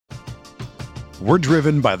We're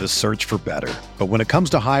driven by the search for better. But when it comes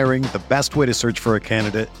to hiring, the best way to search for a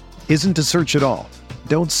candidate isn't to search at all.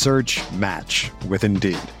 Don't search, match with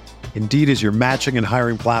Indeed. Indeed is your matching and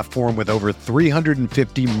hiring platform with over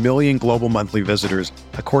 350 million global monthly visitors,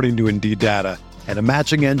 according to Indeed data, and a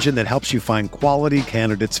matching engine that helps you find quality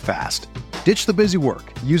candidates fast. Ditch the busy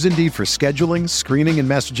work. Use Indeed for scheduling, screening, and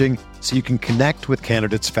messaging so you can connect with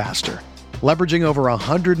candidates faster. Leveraging over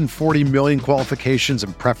 140 million qualifications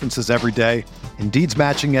and preferences every day, Indeed's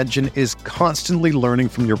matching engine is constantly learning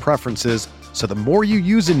from your preferences, so the more you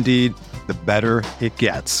use Indeed, the better it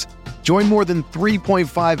gets. Join more than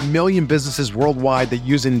 3.5 million businesses worldwide that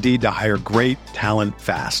use Indeed to hire great talent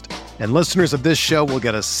fast. And listeners of this show will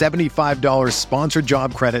get a $75 sponsored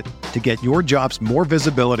job credit to get your jobs more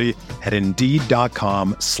visibility at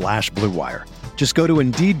Indeed.com/Blue Wire. Just go to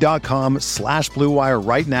Indeed.com/Blue Wire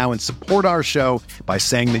right now and support our show by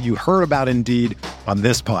saying that you heard about Indeed on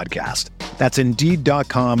this podcast. That's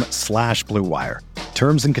Indeed.com/Blue Wire.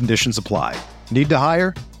 Terms and conditions apply. Need to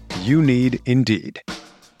hire? You need Indeed.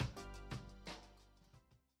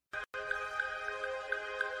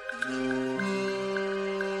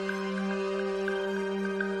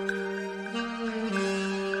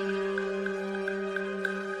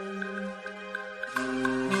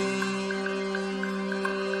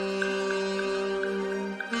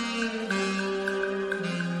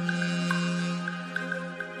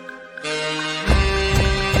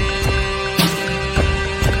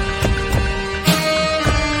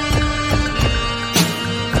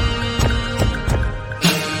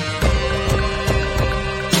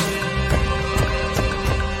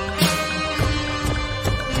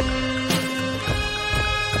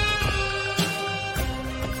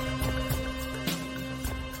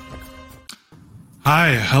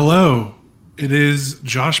 Hi, hello. It is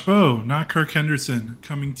Josh Bowe, not Kirk Henderson,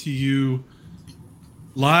 coming to you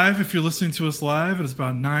live. If you're listening to us live, it's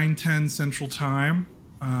about 9:10 Central Time.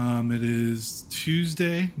 It is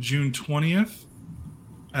Tuesday, June 20th.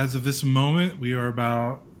 As of this moment, we are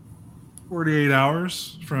about 48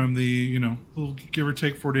 hours from the, give or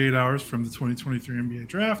take 48 hours from the 2023 NBA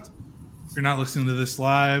Draft. If you're not listening to this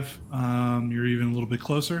live, you're even a little bit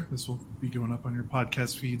closer. This will be going up on your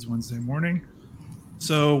podcast feeds Wednesday morning.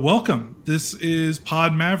 So welcome. This is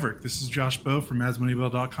Pod Maverick. This is Josh Bowe from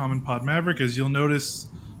MavsMoneyBell.com and Pod Maverick. As you'll notice,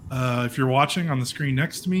 if you're watching on the screen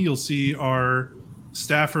next to me, you'll see our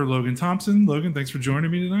staffer, Logan Thompson. Logan, thanks for joining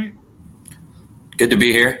me tonight. Good to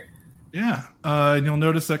be here. Yeah. And you'll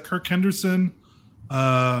notice that Kirk Henderson,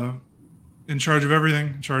 in charge of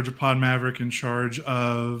everything, in charge of Pod Maverick, in charge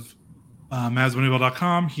of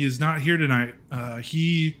MavsMoneyBell.com, he is not here tonight.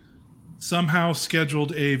 He somehow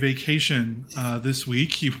scheduled a vacation this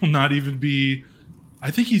week. He will not even be,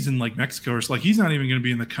 I think he's in like Mexico or he's not even going to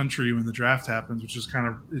be in the country when the draft happens, which is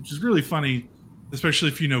it's just really funny, especially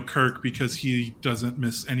if you know Kirk, because he doesn't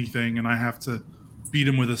miss anything and I have to beat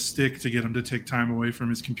him with a stick to get him to take time away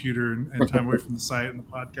from his computer and time away from the site and the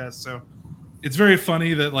podcast. So it's very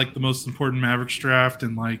funny that like the most important Mavericks draft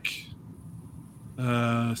and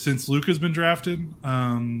since Luka's been drafted.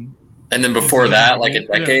 And then before that, like a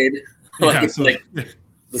decade. Yeah.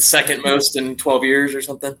 The second most in 12 years or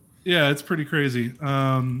something. Yeah, it's pretty crazy.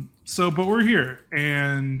 But we're here,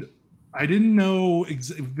 and I didn't know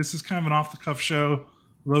this is kind of an off-the-cuff show.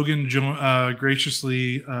 Logan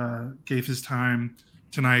graciously gave his time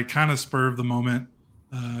tonight, kind of spur of the moment.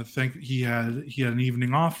 I think he had an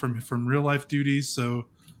evening off from real life duties, so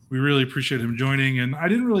we really appreciate him joining. And I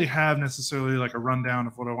didn't really have necessarily like a rundown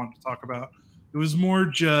of what I wanted to talk about. It was more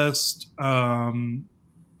just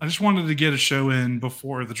I just wanted to get a show in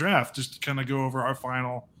before the draft, just to kind of go over our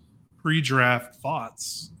final pre-draft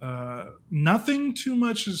thoughts. Nothing too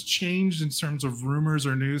much has changed in terms of rumors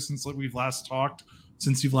or news since we've last talked,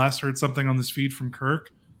 since you've last heard something on this feed from Kirk.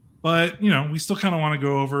 But, we still kind of want to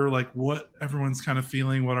go over like what everyone's kind of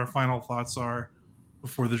feeling, what our final thoughts are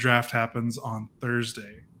before the draft happens on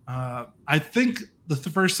Thursday. I think the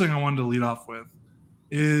first thing I wanted to lead off with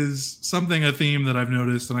is a theme that I've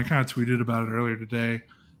noticed, and I kind of tweeted about it earlier today.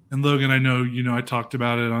 And Logan, I know, I talked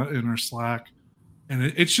about it in our Slack, and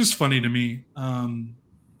it's just funny to me.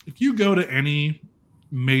 If you go to any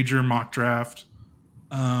major mock draft,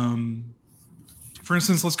 for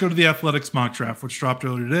instance, let's go to the Athletics mock draft, which dropped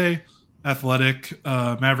earlier today. Athletic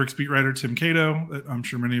Mavericks beat writer Tim Cato, that I'm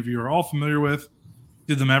sure many of you are all familiar with,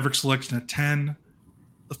 did the Mavericks selection at 10.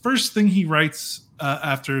 The first thing he writes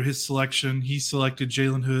after his selection, he selected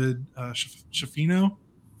Jalen Hood Schifino,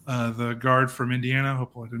 the guard from Indiana.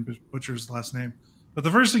 Hopefully I didn't butcher his last name. But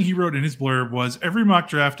the first thing he wrote in his blurb was, every mock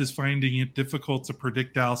draft is finding it difficult to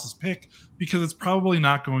predict Dallas's pick because it's probably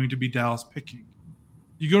not going to be Dallas picking.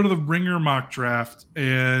 You go to the Ringer mock draft,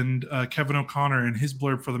 and Kevin O'Connor and his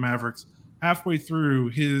blurb for the Mavericks, halfway through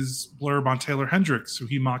his blurb on Taylor Hendricks, who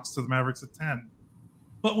he mocks to the Mavericks at 10.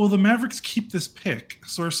 But will the Mavericks keep this pick?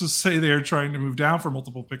 Sources say they are trying to move down for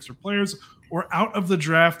multiple picks or players or out of the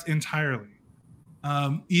draft entirely.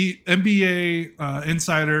 NBA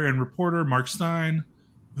insider and reporter Mark Stein,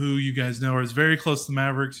 who you guys know is very close to the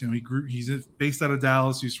Mavericks. He's based out of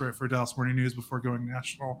Dallas. He used to write for Dallas Morning News before going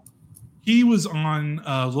national. He was on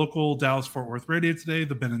local Dallas-Fort Worth radio today,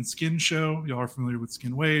 the Ben and Skin show. Y'all are familiar with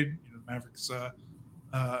Skin Wade, Mavericks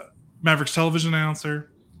television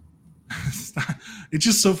announcer. It's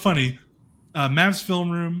just so funny. Mavs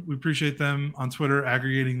Film Room, we appreciate them on Twitter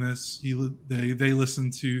aggregating this. They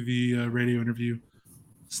listened to the radio interview.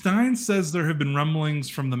 Stein says there have been rumblings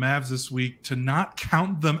from the Mavs this week to not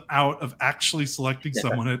count them out of actually selecting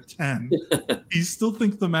someone at 10. He still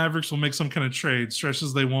thinks the Mavericks will make some kind of trade,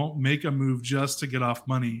 stresses they won't make a move just to get off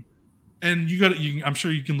money. And I'm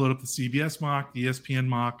sure you can load up the CBS mock, the ESPN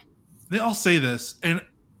mock. They all say this, and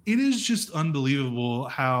it is just unbelievable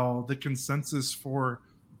how the consensus for,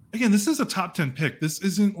 again, this is a top 10 pick. This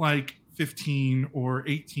isn't like 15 or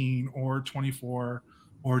 18 or 24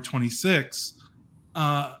 or 26.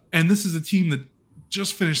 And this is a team that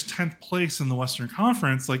just finished 10th place in the Western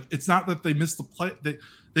Conference. Like, it's not that they missed the play. They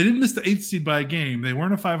didn't miss the 8th seed by a game. They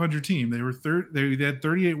weren't a 500 team. They were they had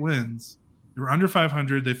 38 wins. They were under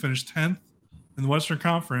 500. They finished 10th in the Western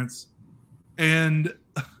Conference. And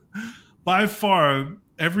by far,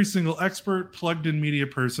 every single expert, plugged-in media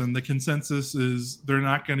person, the consensus is they're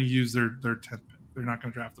not going to use their 10th pick. They're not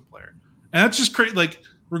going to draft a player. And that's just crazy. Like,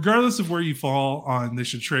 regardless of where you fall on, they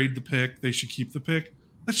should trade the pick, they should keep the pick.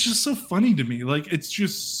 That's just so funny to me. Like, it's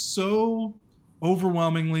just so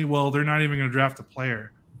overwhelmingly, well, they're not even going to draft a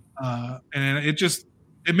player. And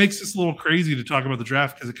it makes this a little crazy to talk about the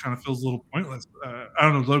draft because it kind of feels a little pointless. I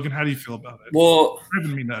don't know, Logan, how do you feel about it? Well, it's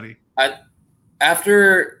driving me nutty.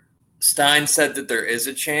 After Stein said that there is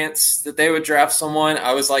a chance that they would draft someone,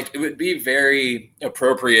 I was like, it would be very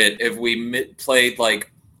appropriate if we played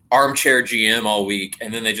like armchair GM all week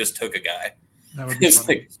and then they just took a guy. That would be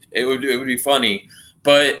funny. Like, it would be funny.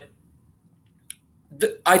 But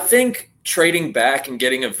I think trading back and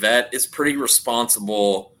getting a vet is pretty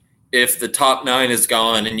responsible if the top 9 is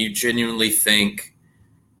gone and you genuinely think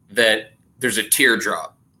that there's a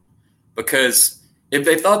teardrop. Because if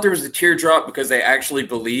they thought there was a teardrop because they actually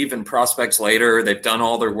believe in prospects later, they've done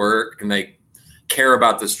all their work, and they care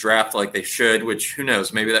about this draft like they should, which who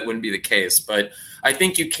knows, maybe that wouldn't be the case. But I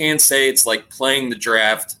think you can say it's like playing the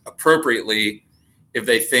draft appropriately if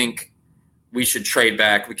they think we should trade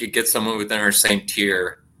back, we could get someone within our same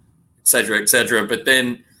tier, et cetera, et cetera. But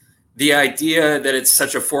then the idea that it's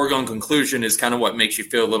such a foregone conclusion is kind of what makes you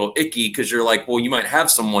feel a little icky, because you're like, well, you might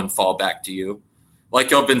have someone fall back to you.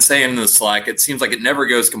 Like y'all been saying in the Slack, it seems like it never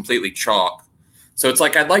goes completely chalk. So it's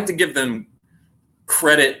like I'd like to give them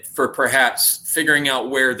credit for perhaps figuring out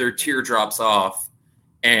where their tier drops off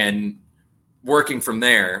and working from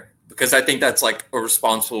there, because I think that's like a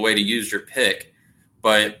responsible way to use your pick.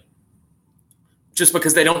 But just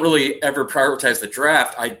because they don't really ever prioritize the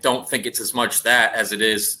draft, I don't think it's as much that as it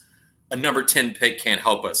is a number 10 pick can't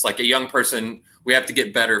help us. Like a young person, we have to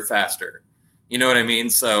get better faster. You know what I mean?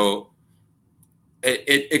 So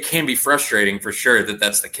it can be frustrating for sure that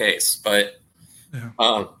that's the case. But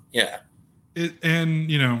yeah.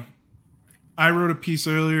 And, you know, I wrote a piece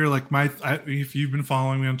earlier, like if you've been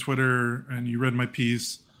following me on Twitter and you read my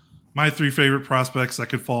piece, my 3 favorite prospects that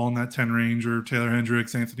could fall in that 10 range are Taylor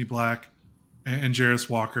Hendricks, Anthony Black, and Jarris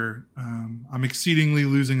Walker. I'm exceedingly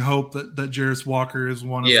losing hope that Jarris Walker is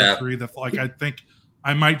one of the 3 that, like, I think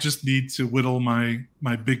I might just need to whittle my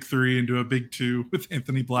big 3 into a big 2 with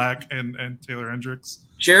Anthony Black and Taylor Hendricks.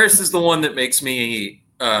 Jarris is the one that makes me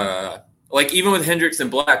like, even with Hendricks and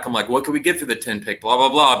Black, I'm like, what could we get for the 10 pick? Blah, blah,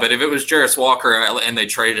 blah. But if it was Jarris Walker and they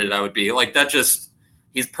traded, I would be like,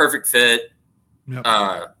 he's perfect fit. Yep.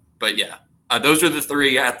 But yeah, those are the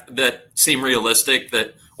 3 that seem realistic,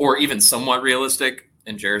 or even somewhat realistic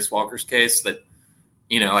in Jarris Walker's case, that,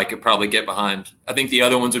 you know, I could probably get behind. I think the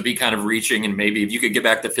other ones would be kind of reaching, and maybe if you could get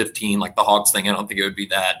back to 15, like the Hawks thing, I don't think it would be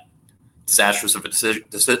that disastrous of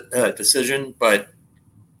a decision. But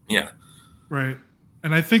yeah. Right.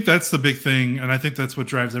 And I think that's the big thing, and I think that's what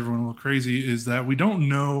drives everyone a little crazy, is that we don't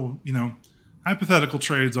know, you know, hypothetical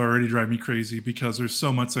trades already drive me crazy because there's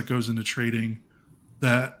so much that goes into trading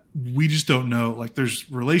that we just don't know. Like,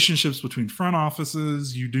 there's relationships between front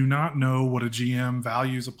offices. You do not know what a GM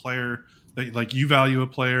values a player, that, like, you value a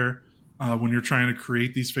player when you're trying to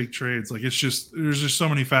create these fake trades. Like, there's just so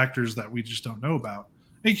many factors that we just don't know about.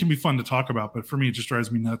 it can be fun to talk about, but for me, it just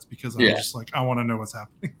drives me nuts because I'm just like, I want to know what's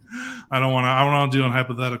happening. I don't want to deal in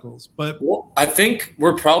hypotheticals. But I think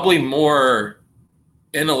we're probably more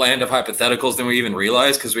in a land of hypotheticals than we even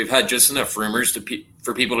realize, because we've had just enough rumors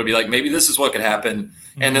for people to be like, maybe this is what could happen.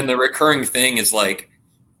 Mm-hmm. And then the recurring thing is like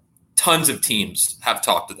tons of teams have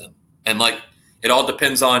talked to them. And like, it all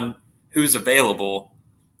depends on who's available,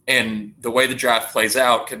 and the way the draft plays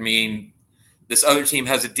out could mean this other team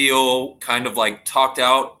has a deal kind of like talked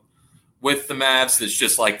out with the Mavs that's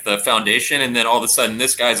just like the foundation, and then all of a sudden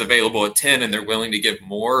this guy's available at 10 and they're willing to give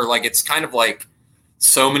more. Like, it's kind of like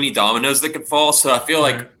so many dominoes that could fall. So I feel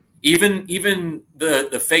like even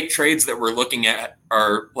the fake trades that we're looking at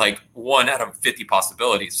are like 1 out of 50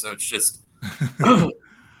 possibilities. So it's just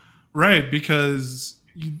right, because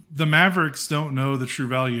the Mavericks don't know the true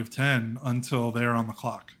value of 10 until they're on the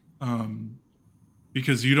clock,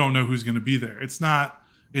 because you don't know who's going to be there.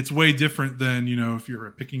 It's way different than, if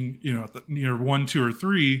you're picking, near 1, 2, or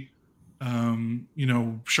 3.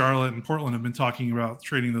 Charlotte and Portland have been talking about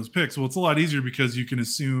trading those picks. Well, it's a lot easier because you can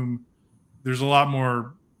assume there's a lot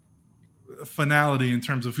more finality in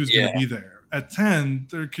terms of who's going to be there. At 10,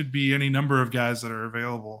 there could be any number of guys that are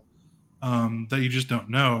available that you just don't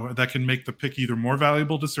know, that can make the pick either more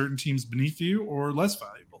valuable to certain teams beneath you or less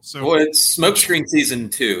valuable. So, well, it's smokescreen season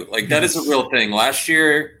too. Like, that is a real thing. Last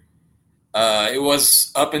year, it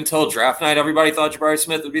was up until draft night, everybody thought Jabari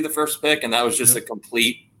Smith would be the first pick, and that was just a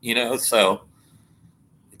complete, so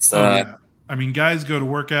it's I mean, guys go to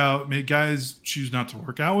work out. Guys choose not to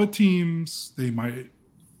work out with teams. They might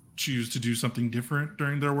choose to do something different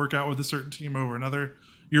during their workout with a certain team over another.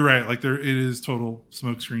 You're right. Like, it is total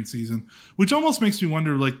smokescreen season, which almost makes me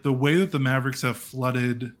wonder, like, the way that the Mavericks have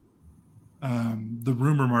flooded the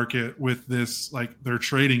rumor market with this, like, they're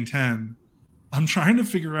trading 10. I'm trying to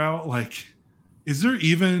figure out, like, is there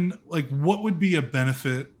even, like, what would be a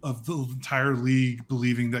benefit of the entire league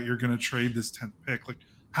believing that you're going to trade this 10th pick? Like,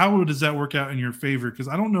 how does that work out in your favor? Because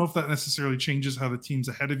I don't know if that necessarily changes how the teams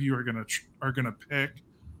ahead of you are going to pick.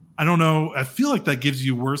 I don't know. I feel like that gives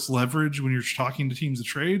you worse leverage when you're talking to teams to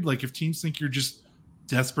trade. Like, if teams think you're just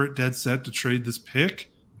desperate, dead set to trade this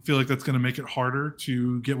pick, I feel like that's going to make it harder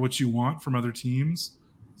to get what you want from other teams.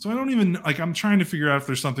 So I don't even, like, I'm trying to figure out if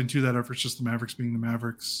there's something to that, or if it's just the Mavericks being the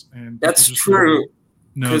Mavericks. And that's true.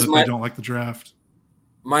 Know that they don't like the draft.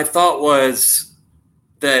 My thought was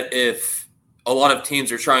that if a lot of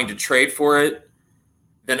teams are trying to trade for it,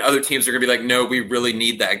 then other teams are going to be like, no, we really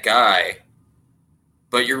need that guy.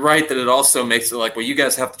 But you're right that it also makes it like, well, you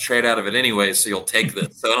guys have to trade out of it anyway, so you'll take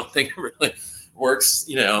this. So I don't think it really works,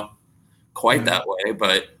 quite that way.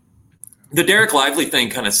 But the Derek Lively thing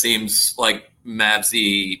kind of seems like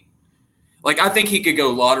Mavsy. Like, I think he could go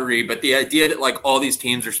lottery, but the idea that, like, all these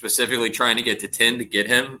teams are specifically trying to get to 10 to get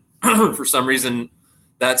him, for some reason,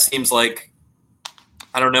 that seems like,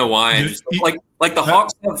 I don't know why. Like the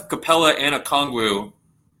Hawks have Capella and Okongwu,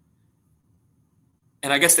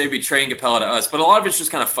 and I guess they'd be trading Capella to us, but a lot of it's just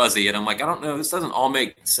kind of fuzzy, and I'm like, I don't know, this doesn't all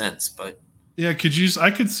make sense, but yeah,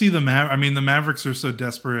 I could see the Mavericks are so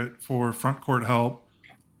desperate for front court help.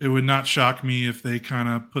 It would not shock me if they kind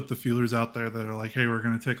of put the feelers out there that are like, hey, we're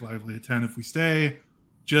going to take Lively at 10 if we stay,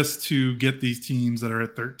 just to get these teams that are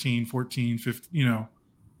at 13, 14, 15,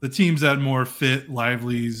 the teams that more fit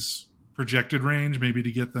Lively's projected range, maybe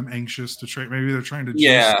to get them anxious to trade. Maybe they're trying to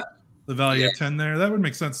juice the value of 10 there. That would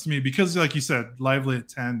make sense to me because, like you said, Lively at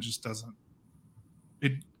 10 just doesn't.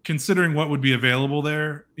 Considering what would be available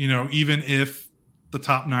there, even if the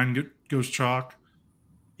top 9 goes chalk,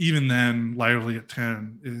 even then, Lively at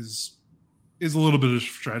 10 is a little bit of a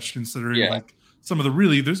stretch, considering like some of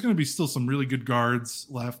there's going to be still some really good guards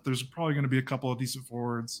left. There's probably going to be a couple of decent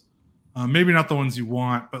forwards, maybe not the ones you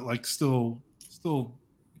want, but like still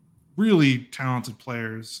really talented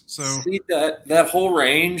players. So see that whole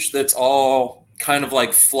range, that's all kind of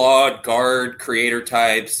like flawed guard creator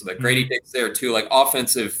types. Like Grady Dick's there too, like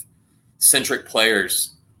offensive centric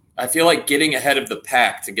players. I feel like getting ahead of the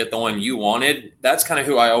pack to get the one you wanted, that's kind of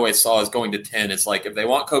who I always saw as going to 10. It's like if they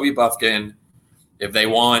want Kobe Buffkin, if they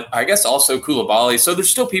want, I guess, also Coulibaly. So there's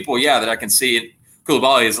still people, that I can see.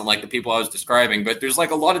 Coulibaly isn't like the people I was describing, but there's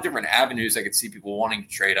like a lot of different avenues I could see people wanting to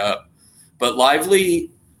trade up. But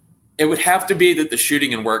Lively, it would have to be that the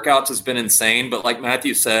shooting and workouts has been insane. But like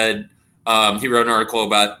Matthew said, he wrote an article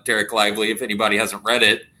about Derek Lively, if anybody hasn't read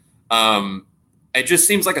it. It just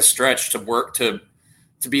seems like a stretch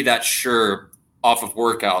to be that sure off of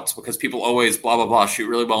workouts, because people always blah, blah, blah, shoot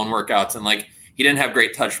really well in workouts. And like, he didn't have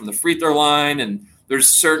great touch from the free throw line. And there's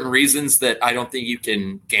certain reasons that I don't think you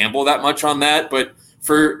can gamble that much on that. But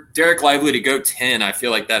for Derek Lively to go 10, I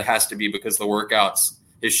feel like that has to be because the workouts,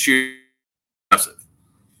 his shooting impressive.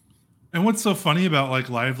 And what's so funny about like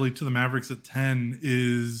Lively to the Mavericks at 10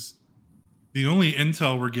 is the only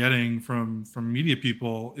intel we're getting from media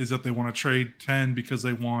people is that they want to trade 10 because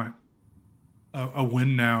they want a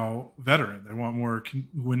win now veteran. They want more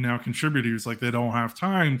win now contributors. Like they don't have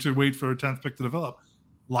time to wait for a 10th pick to develop.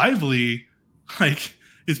 Lively, like,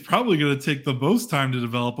 is probably going to take the most time to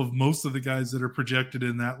develop of most of the guys that are projected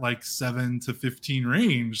in that like 7 to 15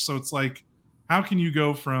 range. So it's like, how can you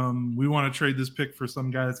go from we want to trade this pick for some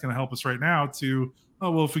guy that's going to help us right now to,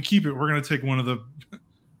 oh, well, if we keep it, we're going to take one of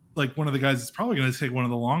the guys that's probably going to take one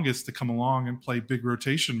of the longest to come along and play big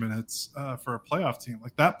rotation minutes for a playoff team.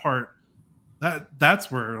 Like that part,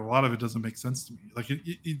 that's where a lot of it doesn't make sense to me. Like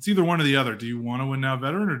it's either one or the other. Do you want to win now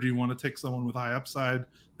veteran, or do you want to take someone with high upside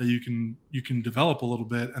that you can develop a little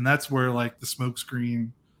bit? And that's where like the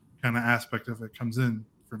smokescreen kind of aspect of it comes in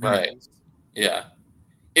for me. Right. Yeah.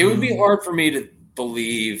 It would be hard for me to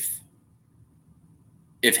believe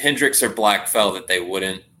if Hendricks or Black fell that they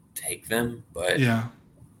wouldn't take them, but yeah.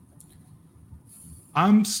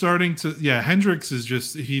 I'm starting to Hendricks is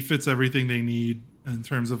just, he fits everything they need in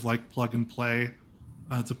terms of like plug and play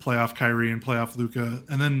to play off Kyrie and play off Luka.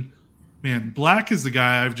 And then, man, Black is the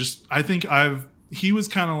guy he was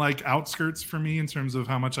kind of like outskirts for me in terms of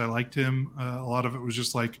how much I liked him. A lot of it was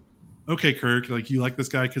just like, okay, Kirk, like you like this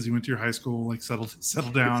guy because he went to your high school, like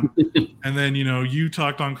settle down. And then, you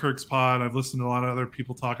talked on Kirk's pod. I've listened to a lot of other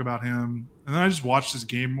people talk about him. And then I just watched his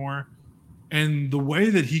game more. And the way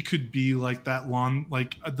that he could be like that long,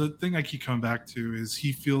 like the thing I keep coming back to is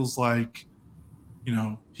he feels like,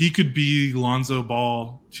 he could be Lonzo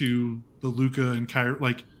Ball to the Luka and Kyrie,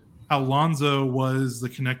 like how Lonzo was the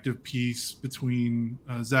connective piece between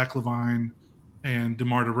Zach LaVine and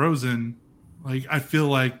DeMar DeRozan. Like, I feel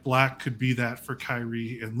like Black could be that for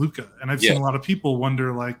Kyrie and Luka. And I've seen a lot of people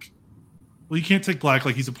wonder, like, well, you can't take Black.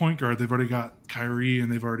 Like, he's a point guard. They've already got Kyrie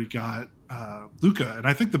and they've already got Luka. And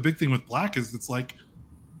I think the big thing with Black is it's like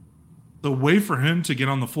the way for him to get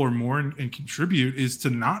on the floor more and contribute is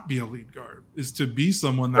to not be a lead guard, is to be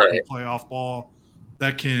someone that can play off ball,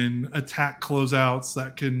 that can attack closeouts,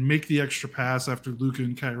 that can make the extra pass after Luka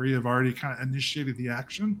and Kyrie have already kind of initiated the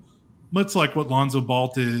action. Much like what Lonzo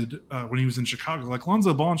Ball did when he was in Chicago. Like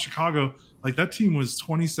Lonzo Ball in Chicago, like that team was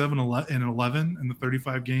 27-11 in the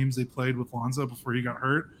 35 games they played with Lonzo before he got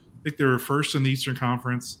hurt. I think they were first in the Eastern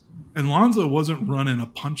Conference. And Lonzo wasn't running a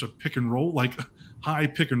bunch of pick and roll, like high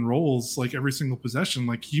pick and rolls, like every single possession.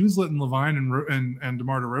 Like he was letting LaVine and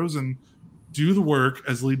DeMar DeRozan do the work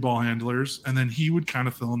as lead ball handlers, and then he would kind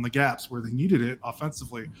of fill in the gaps where they needed it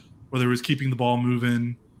offensively, whether it was keeping the ball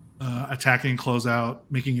moving, attacking closeout,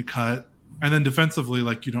 making a cut. And then defensively,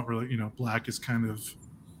 like you don't really, Black is kind of,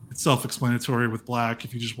 it's self-explanatory with Black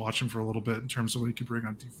if you just watch him for a little bit in terms of what he could bring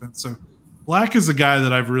on defense. So Black is a guy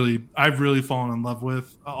that I've really fallen in love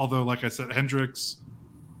with. Although, like I said, Hendricks,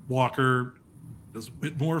 Walker, does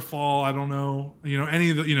Whitmore fall? I don't know. Any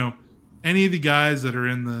of the guys that are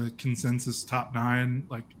in the consensus top 9,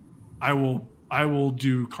 like I will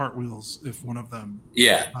do cartwheels if one of them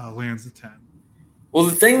lands at 10. Well,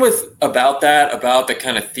 the thing about the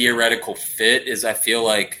kind of theoretical fit is I feel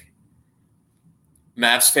like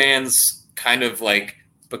Mavs fans kind of like,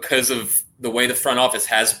 because of the way the front office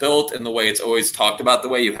has built and the way it's always talked about the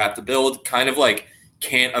way you have to build, kind of like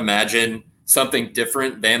can't imagine something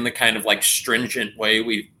different than the kind of like stringent way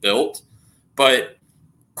we've built. But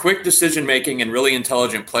quick decision-making and really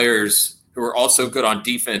intelligent players who are also good on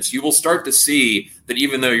defense, you will start to see that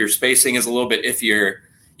even though your spacing is a little bit iffier,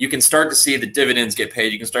 you can start to see the dividends get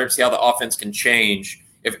paid. You can start to see how the offense can change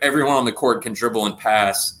if everyone on the court can dribble and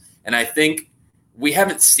pass. And I think we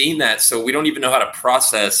haven't seen that, so we don't even know how to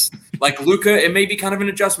process. Like Luka, it may be kind of an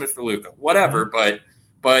adjustment for Luka, whatever.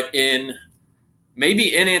 But in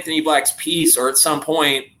Anthony Black's piece, or at some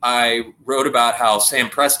point, I wrote about how Sam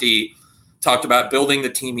Presti talked about building the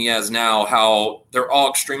team he has now, how they're all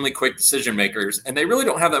extremely quick decision makers, and they really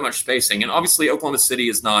don't have that much spacing. And obviously, Oklahoma City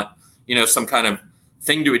is not, some kind of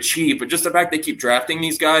thing to achieve, but just the fact they keep drafting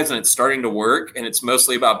these guys and it's starting to work, and it's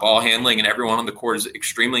mostly about ball handling, and everyone on the court is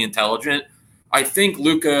extremely intelligent. I think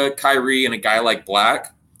Luka, Kyrie, and a guy like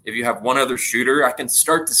Black, if you have one other shooter, I can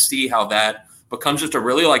start to see how that becomes just a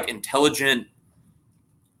really like intelligent,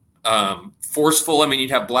 forceful. I mean,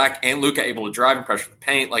 you'd have Black and Luka able to drive and pressure the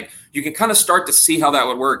paint. Like you can kind of start to see how that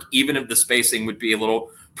would work, even if the spacing would be a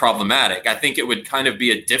little problematic. I think it would kind of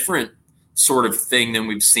be a different sort of thing than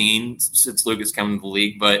we've seen since Luka's come into the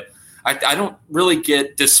league. But I don't really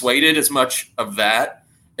get dissuaded as much of that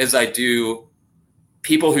as I do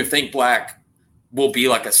people who think Black will be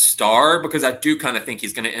like a star, because I do kind of think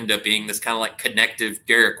he's going to end up being this kind of like connective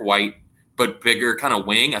Derek White, but bigger kind of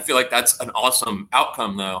wing. I feel like that's an awesome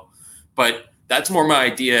outcome though. But that's more my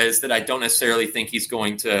idea, is that I don't necessarily think he's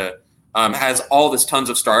going to has all this tons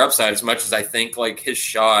of star upside as much as I think like his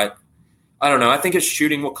shot. I don't know. I think his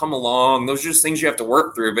shooting will come along. Those are just things you have to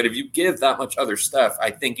work through. But if you give that much other stuff, I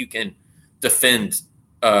think you can defend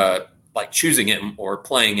like choosing him or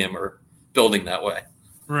playing him or building that way.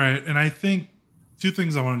 Right. And I think two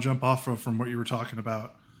things I want to jump off of from what you were talking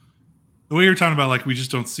about. The way you're talking about, like, we just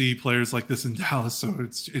don't see players like this in Dallas, so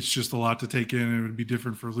it's just a lot to take in, and it would be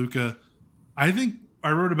different for Luka. I think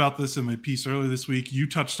I wrote about this in my piece earlier this week. You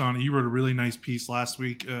touched on it. You wrote a really nice piece last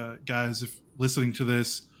week. Guys, if listening to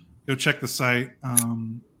this, go check the site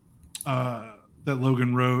that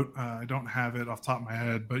Logan wrote. I don't have it off the top of my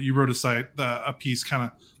head, but you wrote a piece kind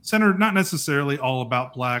of centered, not necessarily all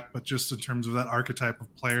about Black, but just in terms of that archetype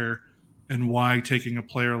of player and why taking a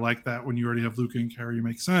player like that when you already have Luka and Kyrie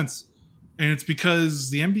makes sense. And it's because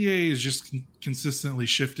the NBA is just consistently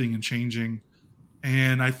shifting and changing.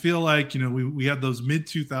 And I feel like, we had those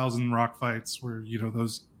mid-2000 rock fights where,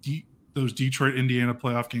 those Detroit, Indiana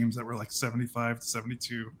playoff games that were like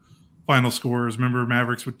 75-72 final scores. Remember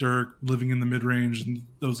Mavericks with Dirk living in the mid-range, and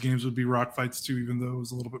those games would be rock fights too, even though it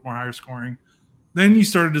was a little bit more higher scoring. Then you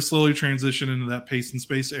started to slowly transition into that pace and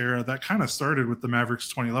space era that kind of started with the Mavericks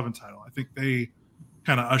 2011 title. I think they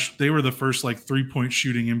they were the first like 3-point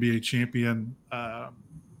shooting NBA champion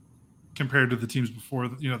compared to the teams before,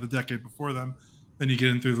 the decade before them. Then you get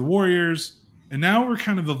in through the Warriors, and now we're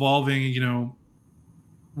kind of evolving.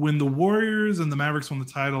 When the Warriors and the Mavericks won the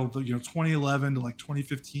title, 2011 to like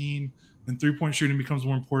 2015, and 3-point shooting becomes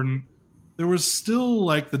more important, there was still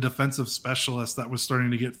like the defensive specialist that was starting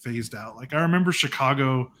to get phased out. Like I remember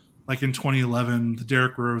Chicago, like in 2011, the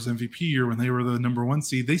Derrick Rose MVP year when they were the number 1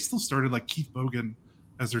 seed, they still started like Keith Bogan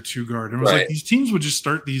as their 2 guard. And it was like these teams would just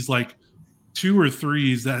start these like 2 or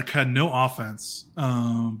 3s that had no offense,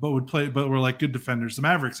 but were like good defenders. The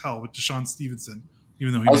Mavericks, hell, with Deshaun Stevenson.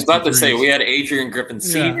 Even though I was about to say we had Adrian Griffin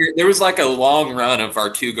Sr. There was like a long run of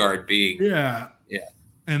our 2 guard being. Yeah.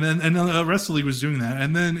 And then the rest of the league was doing that.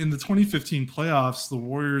 And then in the 2015 playoffs, the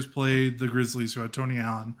Warriors played the Grizzlies, who had Tony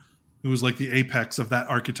Allen, who was like the apex of that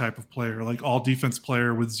archetype of player, like all defense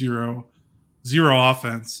player with zero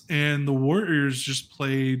offense. And the Warriors just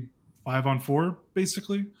played 5-on-4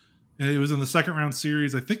 basically. And it was in the second round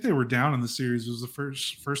series. I think they were down in the series. It was the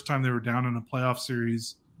first time they were down in a playoff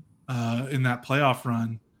series in that playoff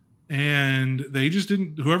run. And they just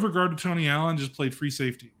didn't, whoever guarded Tony Allen just played free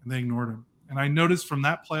safety, and they ignored him. And I noticed from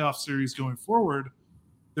that playoff series going forward,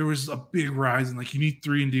 there was a big rise in like, you need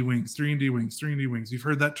 3-and-D wings, 3-and-D wings, 3-and-D wings. You've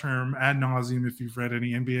heard that term ad nauseum if you've read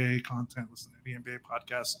any NBA content, listen to any NBA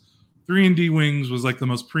podcasts. 3-and-D wings was like the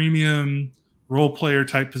most premium role player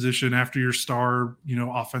type position after your star,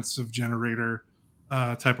 offensive generator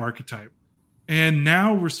type archetype. And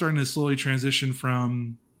now we're starting to slowly transition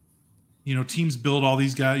from, teams build all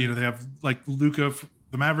these guys. They have like Luka,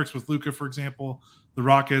 the Mavericks with Luka, for example, the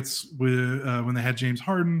Rockets with when they had James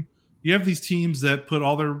Harden. You have these teams that put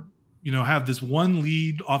all their, have this one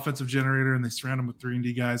lead offensive generator, and they surround them with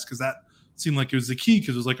 3-and-D guys, because that seemed like it was the key,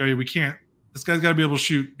 because it was like, oh, this guy's got to be able to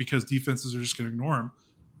shoot, because defenses are just going to ignore him.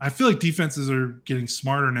 I feel like defenses are getting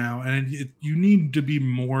smarter now, and you need to be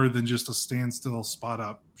more than just a standstill spot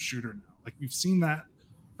up shooter now. Like we've seen that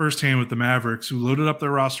firsthand with the Mavericks, who loaded up their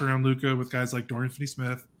roster around Luka with guys like Dorian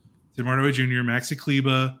Finney-Smith, Tim Hardaway Jr., Maxi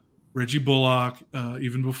Kleber, Reggie Bullock,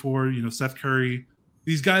 even before, Seth Curry,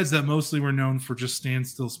 these guys that mostly were known for just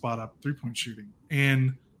standstill spot up 3-point shooting.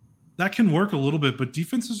 And that can work a little bit, but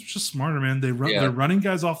defenses are just smarter, man. They're running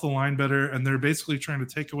guys off the line better, and they're basically trying to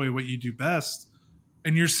take away what you do best.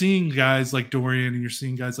 And you're seeing guys like Dorian, and you're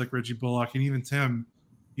seeing guys like Reggie Bullock, and even Tim.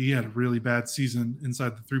 He had a really bad season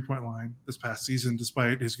inside the 3-point line this past season,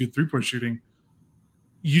 despite his good 3-point shooting.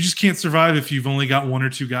 You just can't survive if you've only got 1 or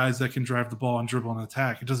 2 guys that can drive the ball and dribble and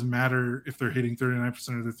attack. It doesn't matter if they're hitting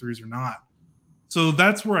 39% of their threes or not. So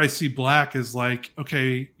that's where I see Black as like,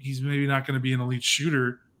 okay, he's maybe not going to be an elite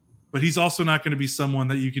shooter, but he's also not going to be someone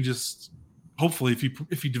that you can just, hopefully,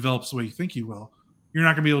 if he develops the way you think he will, you're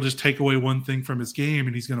not going to be able to just take away one thing from his game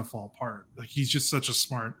and he's going to fall apart. Like he's just such a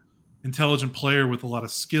smart, intelligent player with a lot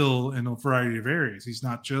of skill in a variety of areas. He's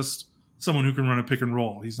not just someone who can run a pick and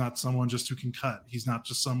roll. He's not someone just who can cut. He's not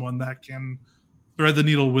just someone that can thread the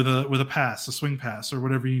needle with a pass, a swing pass, or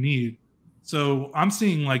whatever you need. So I'm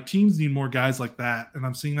seeing like teams need more guys like that, and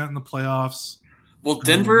I'm seeing that in the playoffs. Well,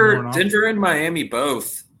 Denver and Miami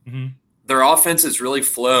both, their offenses really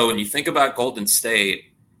flow. And you think about Golden State,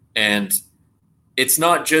 and it's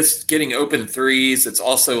not just getting open threes. It's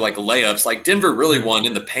also like layups. Like Denver really won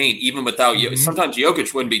in the paint, even without sometimes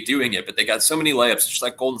Jokic wouldn't be doing it, but they got so many layups, just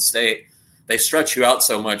like Golden State. They stretch you out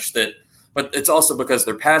so much that but it's also because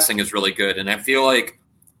their passing is really good. And I feel like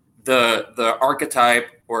the archetype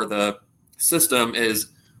or the system is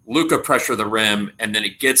Luka pressure the rim and then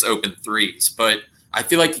it gets open threes. But I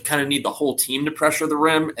feel like you kind of need the whole team to pressure the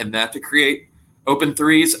rim and that to create open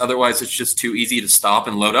threes. Otherwise, it's just too easy to stop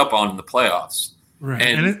and load up on in the playoffs.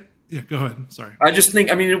 Right. Yeah, go ahead. Sorry. I just think,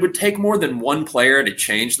 it would take more than one player to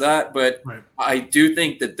change that. But right. I do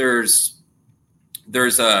think that there's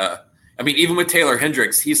even with Taylor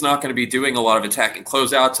Hendricks, he's not going to be doing a lot of attacking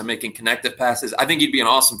closeouts and making connective passes. I think he'd be an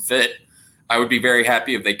awesome fit. I would be very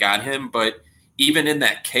happy if they got him. But even in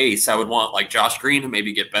that case, I would want like Josh Green to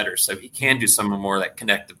maybe get better so he can do some more of that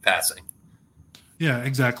connective passing. Yeah,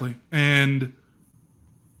 exactly. And,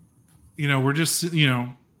 we're just,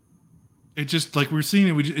 it just like we're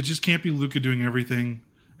seeing it just can't be Luka doing everything.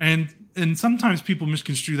 And sometimes people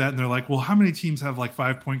misconstrue that and they're like, well, how many teams have like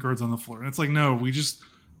 5 point guards on the floor? And it's like, no,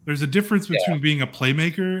 there's a difference between being a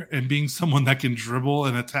playmaker and being someone that can dribble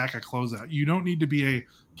and attack a closeout. You don't need to be a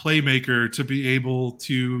playmaker to be able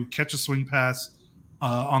to catch a swing pass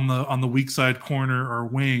on the weak side corner or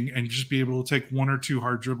wing and just be able to take one or two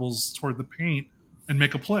hard dribbles toward the paint and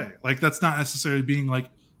make a play. Like that's not necessarily being like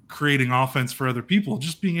creating offense for other people,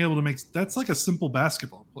 just being able to that's like a simple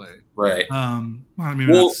basketball play. Right.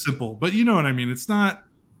 That's simple, but you know what I mean? It's not,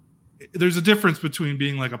 there's a difference between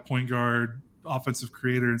being like a point guard offensive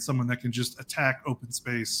creator and someone that can just attack open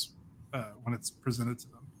space when it's presented to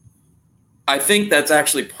them. I think that's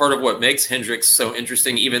actually part of what makes Hendricks so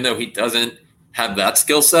interesting, even though he doesn't have that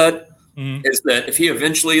skill set, is that if he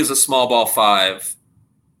eventually is a small ball five,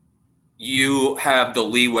 you have the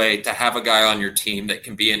leeway to have a guy on your team that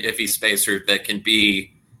can be an iffy spacer that can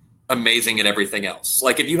be amazing at everything else.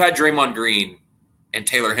 Like if you had Draymond Green and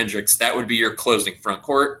Taylor Hendricks, that would be your closing front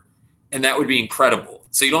court, and that would be incredible.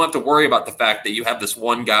 So you don't have to worry about the fact that you have this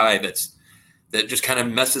one guy that just kind of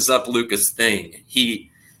messes up Luka's thing.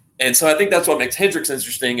 And so I think that's what makes Hendricks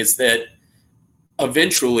interesting is that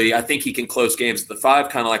eventually I think he can close games at the five,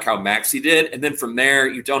 kind of like how Maxey did. And then from there,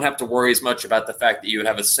 you don't have to worry as much about the fact that you would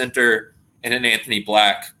have a center and an Anthony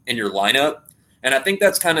Black in your lineup. And I think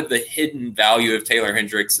that's kind of the hidden value of Taylor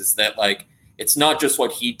Hendricks is that like, it's not just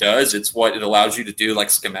what he does, it's what it allows you to do like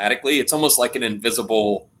schematically. It's almost like an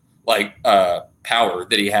invisible like power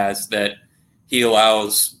that he has that he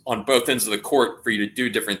allows on both ends of the court for you to do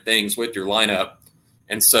different things with your lineup.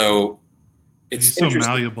 And so he's so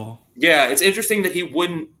malleable. Yeah, it's interesting that he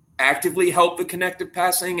wouldn't actively help the connective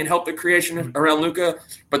passing and help the creation around Luka,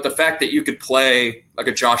 but the fact that you could play like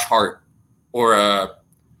a Josh Hart or a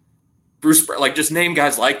Bruce, like just name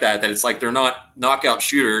guys like that it's like they're not knockout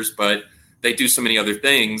shooters, but they do so many other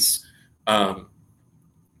things.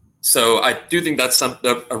 So I do think that's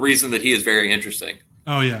a reason that he is very interesting.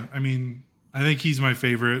 Oh, yeah. I mean, I think he's my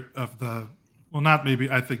favorite of the – well, not maybe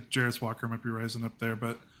 – I think Jarris Walker might be rising up there,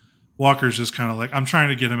 but Walker's just kind of like – I'm trying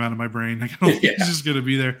to get him out of my brain. Like, I don't think he's just going to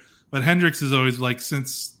be there. But Hendricks is always like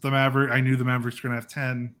since I knew the Mavericks were going to have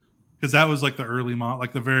 10 because that was like the early mock,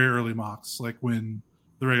 like the very early mocks. Like when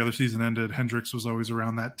the regular season ended, Hendricks was always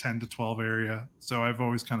around that 10 to 12 area. So I've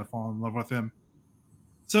always kind of fallen in love with him.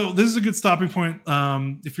 So this is a good stopping point.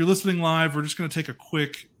 If you're listening live, we're just going to take a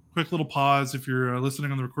quick little pause. If you're listening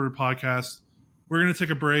on the recorded podcast, we're going to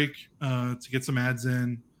take a break to get some ads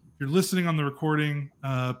in. If you're listening on the recording,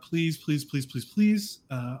 please,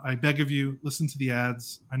 I beg of you, listen to the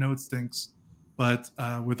ads. I know it stinks, but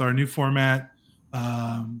with our new format,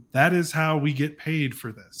 that is how we get paid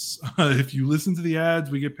for this. If you listen to the ads,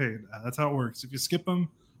 we get paid. That's how it works. If you skip them,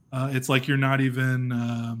 it's like you're not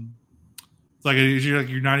even...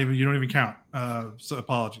 you don't even count. So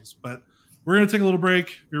apologies, but we're going to take a little break.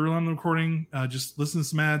 If you're on the recording, just listen to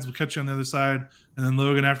some ads. We'll catch you on the other side. And then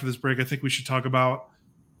Logan, after this break, I think we should talk about,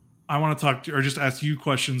 I want to talk to, or just ask you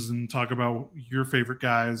questions and talk about your favorite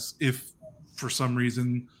guys. If for some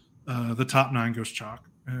reason the top 9 goes chalk,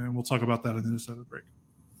 and we'll talk about that on the other side of the break.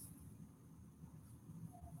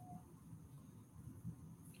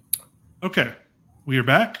 Okay. We are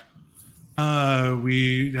back.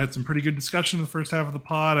 We had some pretty good discussion in the first half of the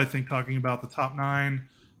pod. I think talking about the top 9,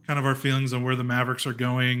 kind of our feelings on where the Mavericks are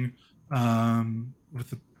going,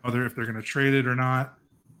 with whether if they're going to trade it or not,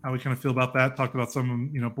 how we kind of feel about that. Talked about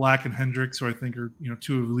some, Black and Hendricks, who I think are,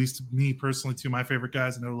 two, at least me personally, 2 of my favorite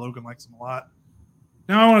guys. I know Logan likes them a lot.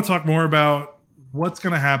 Now I want to talk more about what's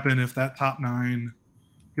going to happen if that top 9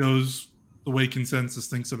 goes the way consensus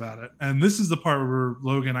thinks about it. And this is the part where,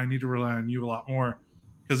 Logan, I need to rely on you a lot more.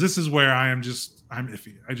 Because this is where I'm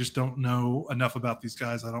iffy. I just don't know enough about these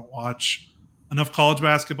guys. I don't watch enough college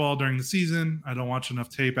basketball during the season. I don't watch enough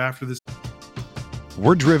tape after this.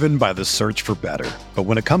 We're driven by the search for better. But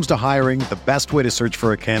when it comes to hiring, the best way to search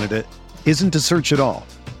for a candidate isn't to search at all.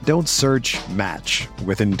 Don't search, match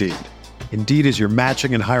with Indeed. Indeed is your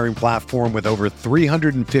matching and hiring platform with over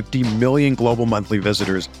 350 million global monthly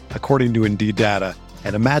visitors, according to Indeed data,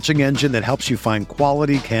 and a matching engine that helps you find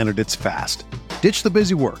quality candidates fast. Ditch the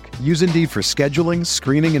busy work. Use Indeed for scheduling,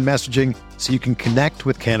 screening, and messaging so you can connect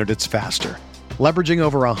with candidates faster. Leveraging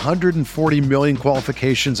over 140 million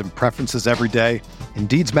qualifications and preferences every day,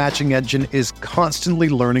 Indeed's matching engine is constantly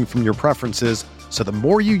learning from your preferences, so the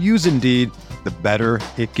more you use Indeed, the better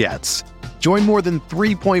it gets. Join more than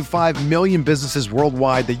 3.5 million businesses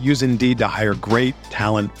worldwide that use Indeed to hire great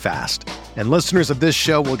talent fast. And listeners of this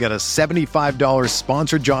show will get a $75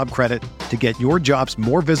 sponsored job credit to get your jobs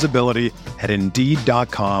more visibility at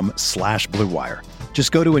Indeed.com/Blue Wire.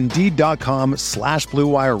 Just go to Indeed.com/Blue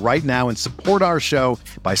Wire right now and support our show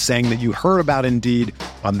by saying that you heard about Indeed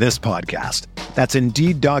on this podcast. That's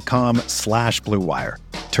Indeed.com/Blue Wire.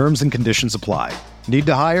 Terms and conditions apply. Need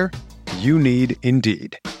to hire? You need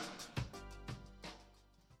Indeed.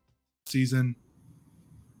 Season.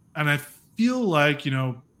 And I feel like,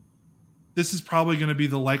 this is probably going to be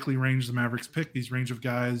the likely range the Mavericks pick, these range of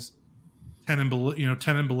guys 10 and below,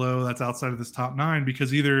 10 and below, that's outside of this top 9,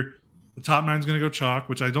 because either the top 9 is going to go chalk,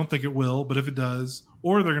 which I don't think it will, but if it does,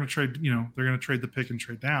 or they're going to trade, they're going to trade the pick and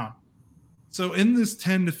trade down. So in this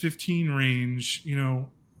 10 to 15 range,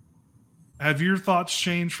 have your thoughts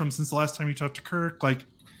changed from since the last time you talked to Kirk? Like,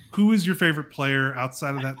 who is your favorite player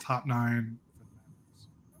outside of that top 9?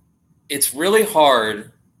 It's really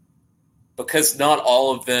hard because not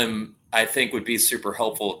all of them, I think, would be super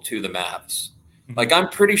helpful to the Mavs. Mm-hmm. Like, I'm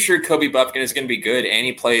pretty sure Kobe Buffkin is going to be good, and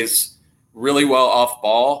he plays really well off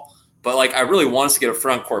ball. But, like, I really want us to get a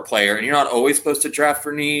front court player, and you're not always supposed to draft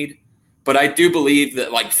for need. But I do believe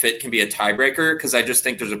that, like, fit can be a tiebreaker because I just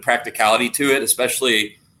think there's a practicality to it,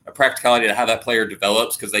 especially a practicality to how that player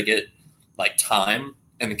develops because they get, like, time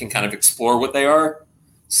and they can kind of explore what they are.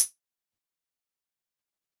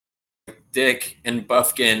 Dick and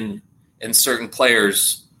Buffkin and certain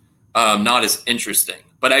players not as interesting.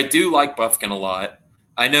 But I do like Buffkin a lot.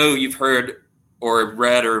 I know you've heard or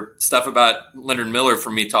read or stuff about Leonard Miller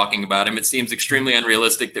from me talking about him. It seems extremely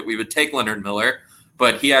unrealistic that we would take Leonard Miller,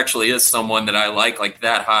 but he actually is someone that I like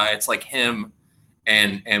that high. It's like him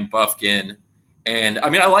and Buffkin. And, I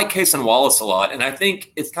mean, I like Cason Wallace a lot, and I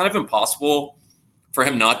think it's kind of impossible for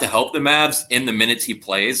him not to help the Mavs in the minutes he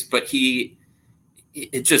plays, but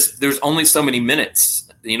there's only so many minutes,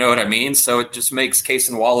 you know what I mean? So it just makes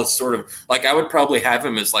Cason Wallace sort of like, I would probably have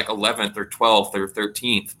him as like 11th or 12th or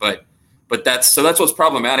 13th, but that's what's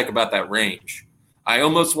problematic about that range. I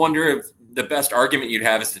almost wonder if the best argument you'd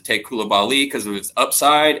have is to take Coulibaly because of his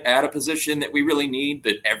upside at a position that we really need,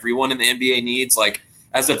 that everyone in the NBA needs. Like,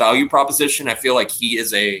 as a value proposition, I feel like he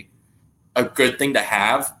is a good thing to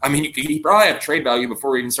have. I mean, he probably have trade value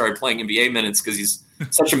before he even started playing NBA minutes because he's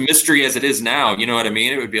such a mystery as it is now. You know what I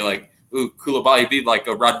mean? It would be like, ooh, Coulibaly be like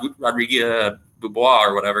a Rodriguez Dubois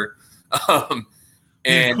or whatever.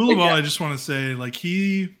 And Coulibaly, I just want to say, like,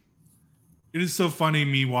 it is so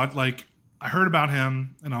funny like, I heard about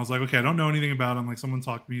him and I was like, okay, I don't know anything about him. Like, someone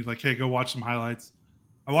talked to me like, hey, go watch some highlights.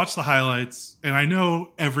 I watched the highlights and I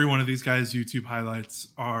know every one of these guys' YouTube highlights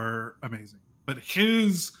are amazing, but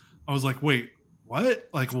I was like, wait, what?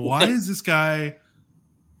 Like, why is this guy?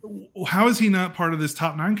 How is he not part of this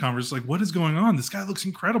top 9 conference? Like, what is going on? This guy looks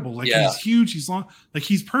incredible. Like, He's huge. He's long. Like,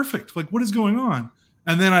 he's perfect. Like, what is going on?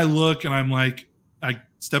 And then I look and I'm like, I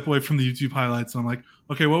step away from the YouTube highlights. And I'm like,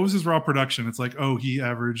 okay, what was his raw production? It's like, oh, he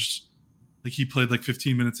played like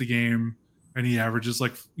 15 minutes a game and he averages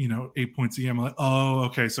like, 8 points a game. I'm like, oh,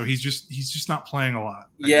 okay. So he's just not playing a lot.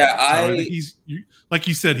 He's like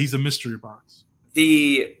you said, he's a mystery box.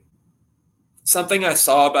 Something I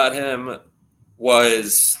saw about him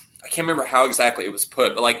was, I can't remember how exactly it was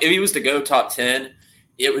put, but like if he was to go top 10,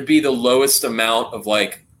 it would be the lowest amount of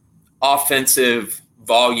like offensive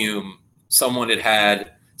volume someone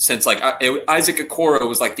had since like Isaac Okoro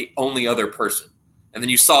was like the only other person. And then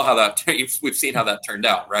you saw how we've seen how that turned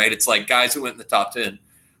out, right? It's like guys who went in the top 10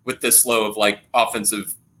 with this low of like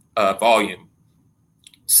offensive volume.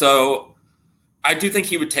 So I do think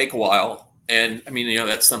he would take a while. And I mean,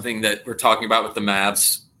 that's something that we're talking about with the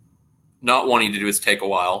Mavs not wanting to do is take a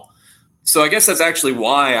while. So I guess that's actually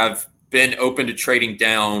why I've been open to trading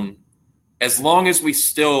down as long as we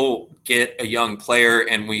still get a young player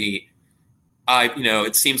and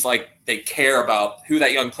it seems like they care about who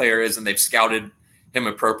that young player is and they've scouted him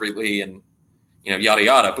appropriately and, yada,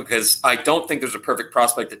 yada, because I don't think there's a perfect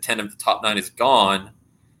prospect that 10 of the top 9 is gone.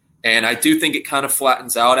 And I do think it kind of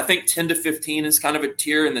flattens out. I think 10 to 15 is kind of a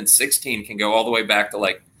tier, and then 16 can go all the way back to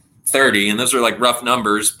like 30. And those are like rough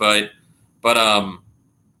numbers, but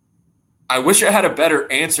I wish I had a better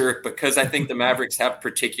answer because I think the Mavericks have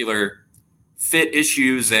particular fit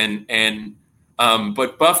issues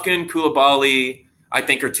but Bufkin, Coulibaly, I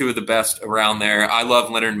think are two of the best around there. I love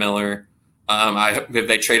Leonard Miller. If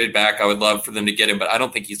they traded back, I would love for them to get him, but I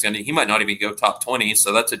don't think he's going to. He might not even go top 20,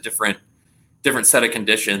 so that's a different set of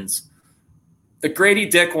conditions. The Grady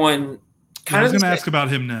Dick one, I was going to ask about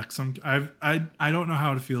him next. I don't know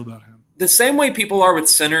how to feel about him. The same way people are with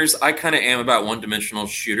centers, I kind of am about one-dimensional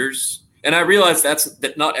shooters, and I realize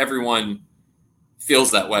that not everyone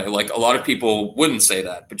feels that way. Like a lot of people wouldn't say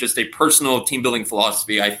that, but just a personal team-building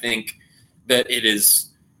philosophy, I think that it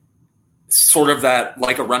is sort of that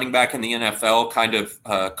like a running back in the NFL kind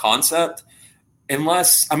of concept.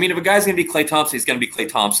 Unless, I mean, if a guy's going to be Klay Thompson, he's going to be Klay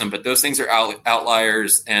Thompson, but those things are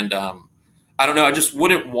outliers. And I don't know, I just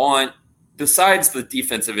wouldn't want, besides the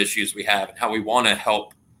defensive issues we have and how we want to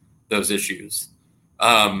help those issues,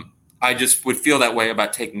 I just would feel that way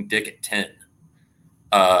about taking Dick at 10.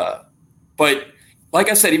 But like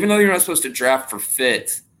I said, even though you're not supposed to draft for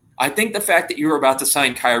fit, I think the fact that you were about to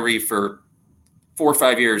sign Kyrie for 4 or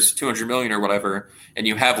 5 years, $200 million or whatever, and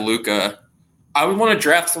you have Luka, I would want to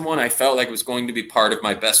draft someone I felt like was going to be part of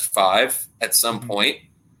my best 5 at some point.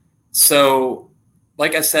 So,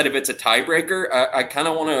 like I said, if it's a tiebreaker, I kind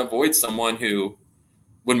of want to avoid someone who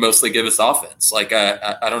would mostly give us offense. Like,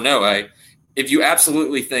 I don't know. If you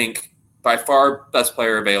absolutely think by far best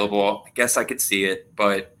player available, I guess I could see it,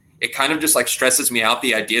 but it kind of just like stresses me out,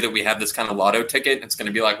 the idea that we have this kind of lotto ticket. And it's going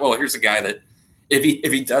to be like, well, here's a guy that if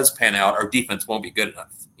he does pan out, our defense won't be good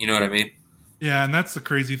enough. You know what I mean? Yeah, and that's the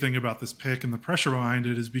crazy thing about this pick and the pressure behind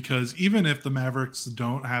it is because even if the Mavericks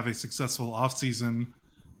don't have a successful offseason,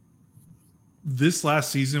 this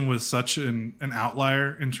last season was such an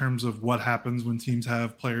outlier in terms of what happens when teams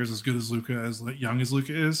have players as good as Luka, as young as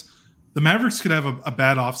Luka is. The Mavericks could have a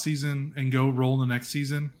bad offseason and go roll in the next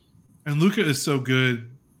season. And Luka is so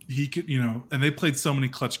good, he could, and they played so many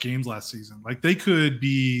clutch games last season. Like they could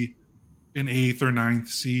be an 8th or 9th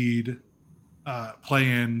seed play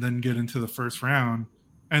in, then get into the first round.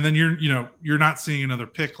 And then you're not seeing another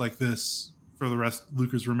pick like this for the rest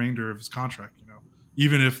Luka's remainder of his contract,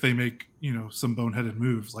 even if they make, some boneheaded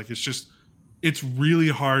moves. Like it's really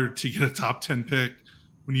hard to get a top 10 pick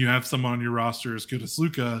when you have someone on your roster as good as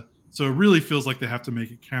Luka. So it really feels like they have to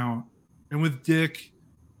make it count. And with Dick,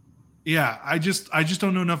 yeah, I just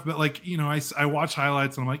don't know enough. But I watch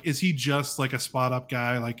highlights and I'm like, is he just like a spot up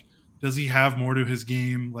guy? Like, does he have more to his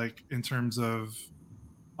game, like in terms of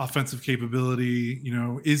offensive capability?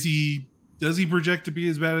 Does he project to be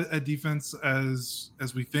as bad at defense as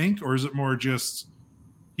we think, or is it more just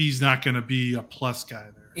he's not going to be a plus guy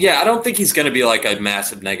there? Yeah, I don't think he's going to be like a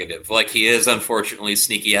massive negative. Like he is, unfortunately,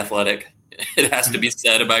 sneaky athletic. It has to be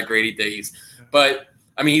said about Grady Dick. But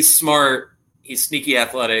I mean, he's smart. He's sneaky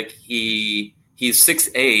athletic. He's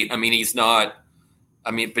 6'8". I mean, he's not. I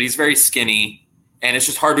mean, but he's very skinny. And it's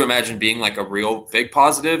just hard to imagine being like a real big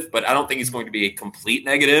positive, but I don't think he's going to be a complete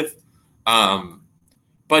negative.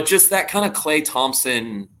 But just that kind of Klay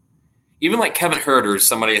Thompson, even like Kevin Huerter is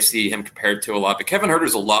somebody I see him compared to a lot, but Kevin Huerter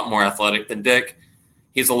is a lot more athletic than Dick.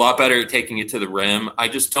 He's a lot better at taking it to the rim. I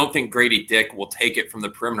just don't think Grady Dick will take it from the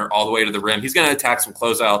perimeter all the way to the rim. He's going to attack some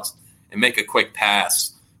closeouts and make a quick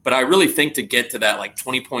pass. But I really think to get to that like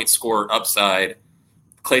 20-point score upside,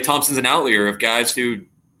 Klay Thompson's an outlier of guys who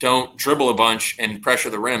don't dribble a bunch and pressure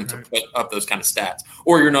the rim to put up those kind of stats.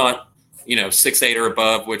 Or you're not, 6'8" or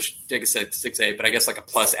above, which Dick said 6'8", but I guess like a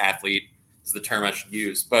plus athlete is the term I should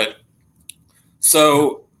use. But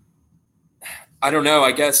so I don't know.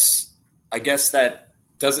 I guess that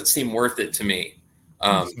doesn't seem worth it to me,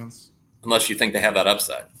 unless you think they have that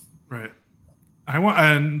upside. Right.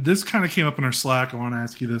 And this kind of came up in our Slack. I want to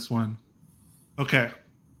ask you this one. Okay.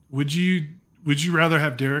 Would you rather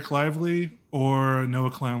have Derek Lively or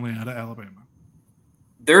Noah Clowney out of Alabama?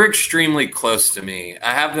 They're extremely close to me.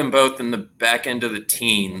 I have them both in the back end of the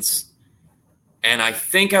teens. And I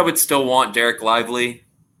think I would still want Derek Lively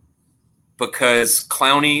because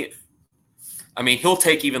Clowney, I mean, he'll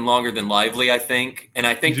take even longer than Lively, I think. And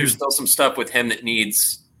I think there's still some stuff with him that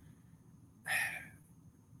needs –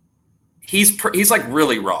 he's like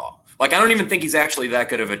really raw. Like I don't even think he's actually that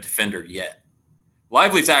good of a defender yet.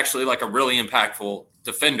 Lively's actually like a really impactful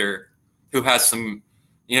defender who has some,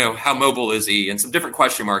 how mobile is he and some different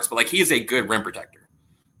question marks, but like he is a good rim protector.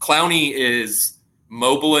 Clowney is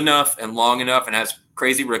mobile enough and long enough and has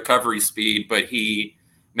crazy recovery speed, but he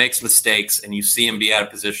makes mistakes and you see him be out of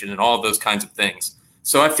position and all of those kinds of things.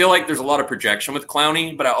 So I feel like there's a lot of projection with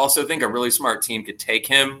Clowney, but I also think a really smart team could take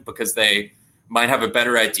him because they might have a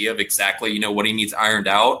better idea of exactly, what he needs ironed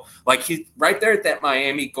out. Like he's right there at that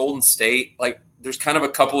Miami Golden State, like there's kind of a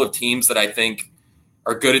couple of teams that I think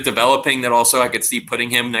are good at developing that also I could see putting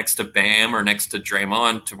him next to Bam or next to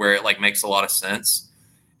Draymond to where it like makes a lot of sense.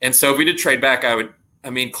 And so if we did trade back,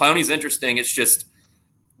 Clowney's interesting. It's just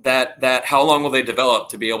that how long will they develop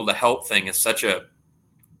to be able to help thing is such a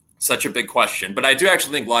big question. But I do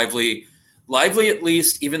actually think Lively at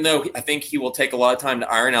least, even though I think he will take a lot of time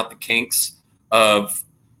to iron out the kinks of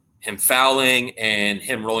him fouling and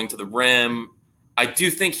him rolling to the rim, I do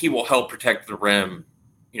think he will help protect the rim,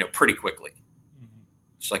 pretty quickly.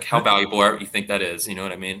 Just like how valuable you think that is, you know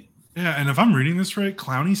what I mean? Yeah, and if I'm reading this right,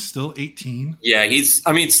 Clowney's still 18. Yeah,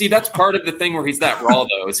 that's part of the thing where he's that raw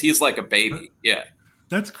though, is he's like a baby. Yeah.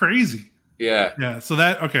 That's crazy. Yeah. Yeah. So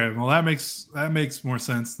that makes more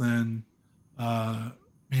sense than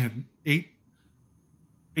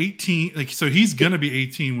 18. Like, so he's gonna be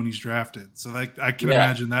 18 when he's drafted. So like I can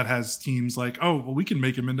imagine that has teams like, oh well, we can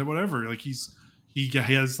make him into whatever. Like he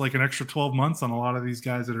has like an extra 12 months on a lot of these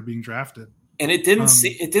guys that are being drafted. And it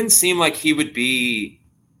didn't seem like he would be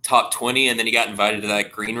top 20, and then he got invited to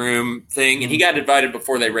that green room thing, and he got invited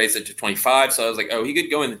before they raised it to 25. So I was like, oh, he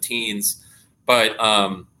could go in the teens. But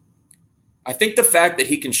I think the fact that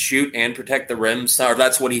he can shoot and protect the rim, or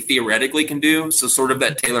that's what he theoretically can do. So sort of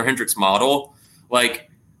that Taylor Hendricks model,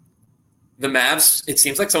 like the Mavs, it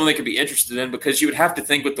seems like someone they could be interested in, because you would have to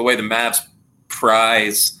think with the way the Mavs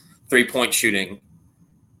prize 3-point shooting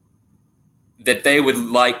that they would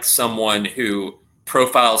like someone who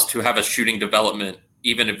profiles to have a shooting development,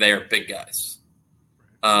 even if they are big guys.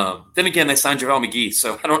 Then again, they signed JaVale McGee,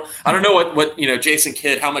 so I don't know what Jason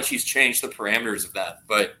Kidd, how much he's changed the parameters of that,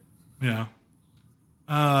 but yeah.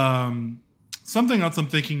 Something else I'm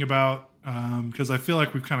thinking about, because I feel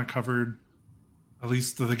like we've kind of covered at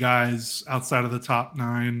least the guys outside of the top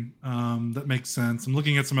 9 that makes sense. I'm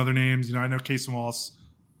looking at some other names. I know Casey Wallace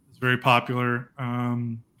is very popular.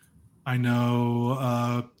 I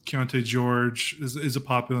know Keontae George is a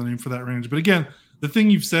popular name for that range. But again, the thing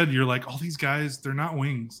you've said, you're like, all these guys, they're not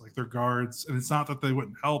wings, like they're guards. And it's not that they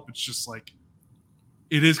wouldn't help. It's just like,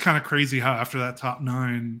 it is kind of crazy how after that top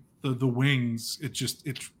 9, the wings,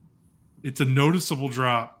 it's a noticeable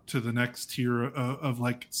drop to the next tier of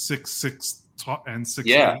like 6'6" and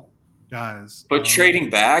 6'8" guys. But trading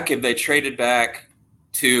back, if they traded back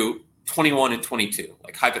to 21 and 22,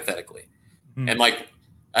 like hypothetically, and like,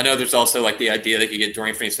 I know there's also like the idea they could get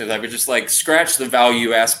Dorian Finney-Smith, but just like scratch the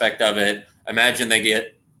value aspect of it. Imagine they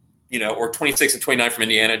get, or 26 and 29 from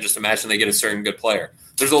Indiana. Just imagine they get a certain good player.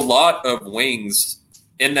 There's a lot of wings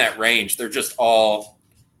in that range. They're just all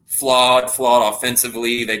flawed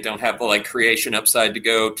offensively. They don't have the like creation upside to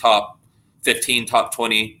go top 15, top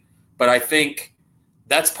 20. But I think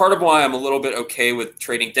that's part of why I'm a little bit okay with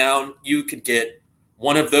trading down. You could get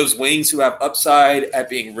one of those wings who have upside at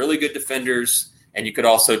being really good defenders. And you could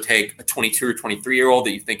also take a 22 or 23-year-old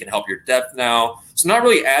that you think can help your depth now. So not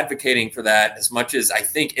really advocating for that as much as I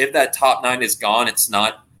think if that top 9 is gone, it's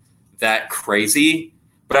not that crazy.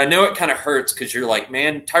 But I know it kind of hurts because you're like,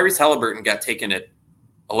 man, Tyrese Halliburton got taken at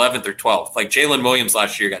 11th or 12th. Like Jalen Williams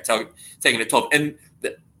last year got taken at 12th. And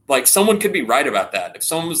like someone could be right about that. If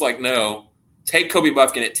someone was like, no, take Kobe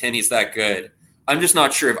Buffkin at 10, he's that good. I'm just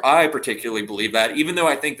not sure if I particularly believe that, even though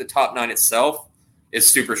I think the top 9 itself is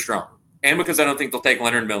super strong. And because I don't think they'll take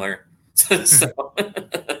Leonard Miller. So.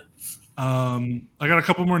 I got a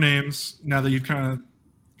couple more names now that you've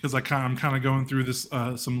I'm kind of going through this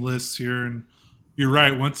some lists here, and you're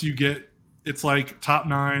right. Once you get, it's like top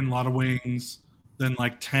 9, a lot of wings, then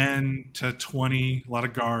like 10 to 20, a lot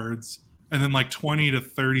of guards, and then like 20 to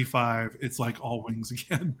 35, it's like all wings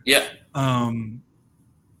again. Yeah.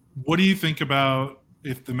 What do you think about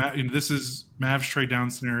if this is Mavs trade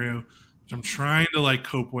down scenario? I'm trying to like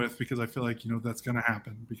cope with because I feel like that's going to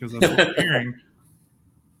happen because that's what we're hearing.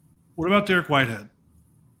 What about Derek Whitehead?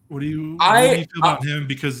 What do you feel about him?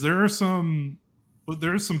 Because there are some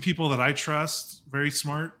people that I trust, very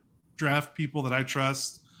smart draft people that I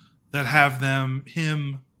trust, that have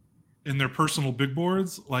him in their personal big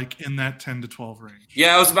boards, like in that 10 to 12 range.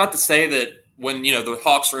 Yeah, I was about to say that when the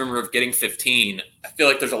Hawks rumor of getting 15, I feel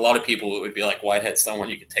like there's a lot of people that would be like, Whitehead's someone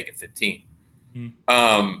you could take at 15.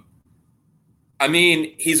 Mm-hmm. I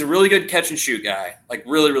mean, he's a really good catch and shoot guy, like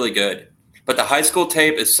really, really good. But the high school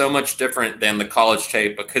tape is so much different than the college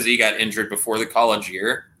tape because he got injured before the college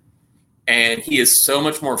year. And he is so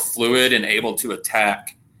much more fluid and able to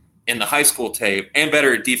attack in the high school tape and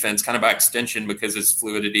better at defense kind of by extension because his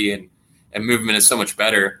fluidity and movement is so much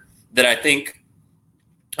better that I think,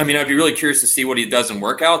 I'd be really curious to see what he does in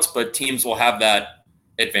workouts, but teams will have that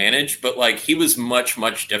advantage. But like he was much,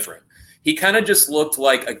 much different. He kind of just looked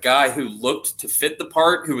like a guy who looked to fit the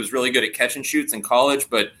part, who was really good at catch and shoots in college,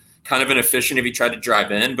 but kind of inefficient if he tried to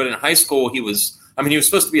drive in. But in high school, he was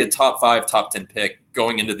supposed to be a top 5, top 10 pick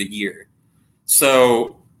going into the year.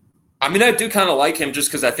 So, I mean, I do kind of like him just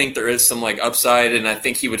because I think there is some like upside, and I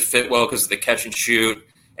think he would fit well because of the catch and shoot,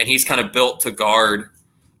 and he's kind of built to guard,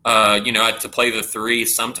 to play the 3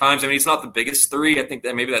 sometimes. I mean, he's not the biggest 3. I think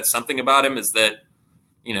that maybe that's something about him is that,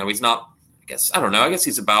 he's not, I don't know. I guess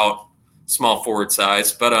he's about small forward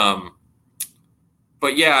size, but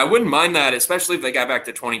yeah, I wouldn't mind that, especially if they got back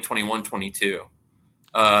to 2021, 22.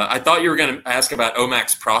 I thought you were going to ask about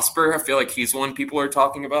Omax Prosper. I feel like he's one people are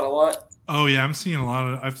talking about a lot. Oh yeah, I've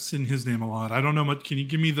seen his name a lot. I don't know much. Can you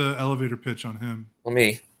give me the elevator pitch on him?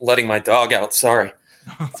 Letting my dog out. Sorry.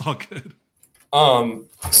 It's all good.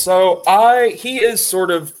 He's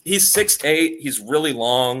 6'8". He's really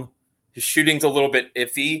long. His shooting's a little bit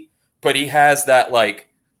iffy, but he has that like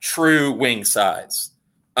true wing size.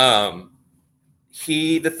 The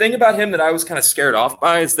thing about him that I was kind of scared off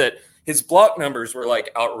by is that his block numbers were like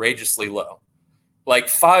outrageously low, like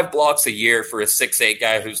 5 blocks a year for a 6'8"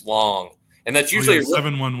 guy who's long. And that's usually a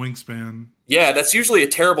 7'1" wingspan. Yeah, that's usually a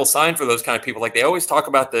terrible sign for those kind of people. Like they always talk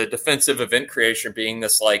about the defensive event creation being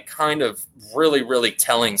this like kind of really, really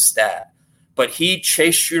telling stat. But he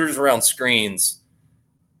chased shooters around screens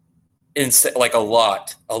in like a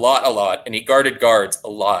lot. And he guarded guards a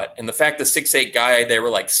lot. And the fact the 6'8" guy, they were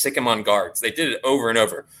like sick him on guards. They did it over and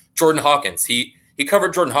over. Jordan Hawkins, he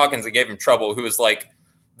covered Jordan Hawkins and gave him trouble, who was like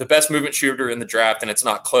the best movement shooter in the draft. And it's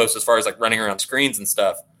not close as far as like running around screens and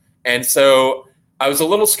stuff. And so I was a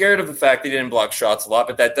little scared of the fact that he didn't block shots a lot,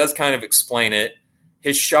 but that does kind of explain it.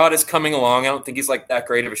 His shot is coming along. I don't think he's like that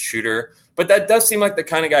great of a shooter, but that does seem like the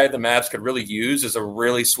kind of guy the Mavs could really use as a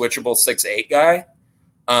really switchable 6'8" guy.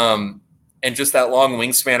 And just that long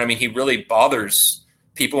wingspan. I mean, he really bothers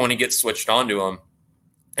people when he gets switched onto him.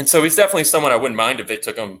 And so he's definitely someone I wouldn't mind if they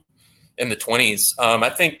took him in the 20s. I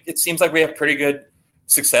think it seems like we have pretty good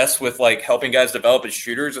success with like helping guys develop as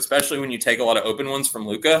shooters, especially when you take a lot of open ones from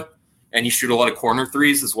Luka and you shoot a lot of corner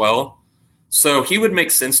threes as well. So he would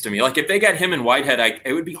make sense to me. Like if they got him and Whitehead,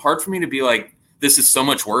 it would be hard for me to be like, this is so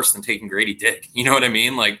much worse than taking Grady Dick. You know what I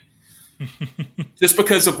mean? Like just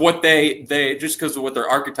because of what just because of what their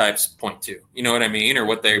archetypes point to, you know what I mean? Or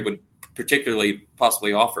what they would particularly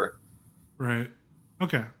possibly offer. Right.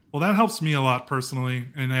 Okay. Well, that helps me a lot personally.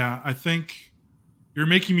 And yeah, I think you're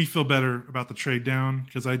making me feel better about the trade down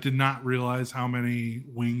because I did not realize how many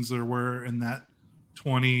wings there were in that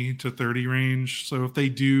 20 to 30 range. So if they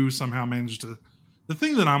do somehow manage to, the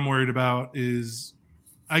thing that I'm worried about is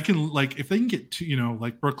I can like, if they can get 2,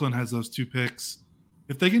 like Brooklyn has those 2 picks,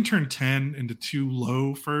 if they can turn 10 into 2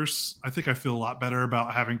 low firsts, I think I feel a lot better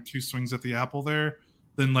about having 2 swings at the apple there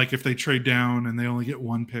than like if they trade down and they only get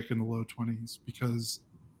 1 pick in the low 20s because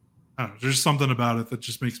I don't know, there's something about it that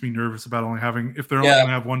just makes me nervous about only having, if they're only going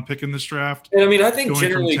to have 1 pick in this draft. And I mean, I think going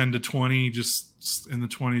generally from 10 to 20, just in the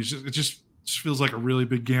 20s, it just feels like a really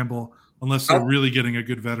big gamble unless they're really getting a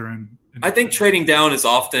good veteran. I think trading down is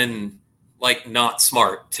often like not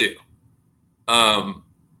smart too.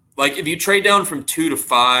 Like if you trade down from 2 to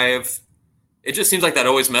 5, it just seems like that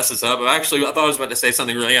always messes up. I thought I was about to say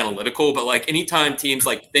something really analytical, but like anytime teams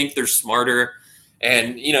like think they're smarter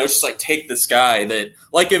and, it's just like take this guy that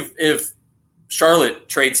like if Charlotte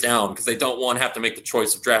trades down because they don't want to have to make the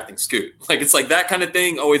choice of drafting Scoot, like it's like that kind of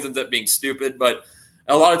thing always ends up being stupid. But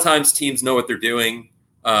a lot of times teams know what they're doing.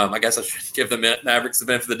 I guess I should give the Mavericks the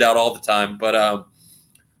benefit of the doubt all the time. But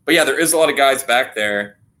yeah, there is a lot of guys back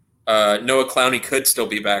there. Noah Clowney could still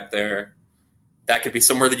be back there. That could be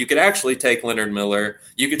somewhere that you could actually take Leonard Miller.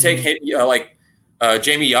 You could take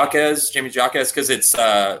Jamie Jaquez, because it's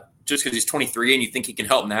just because he's 23 and you think he can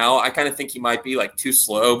help now. I kind of think he might be like too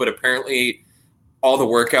slow, but apparently all the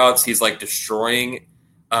workouts he's like destroying.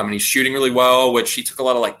 And he's shooting really well, which he took a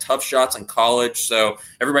lot of like tough shots in college. So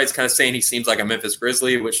everybody's kind of saying he seems like a Memphis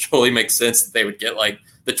Grizzly, which totally makes sense that they would get like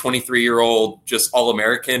the 23-year-old just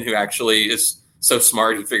All-American who actually is so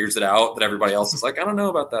smart he figures it out that everybody else is like, I don't know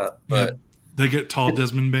about that. But they get tall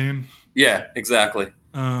Desmond Bane. Yeah, exactly.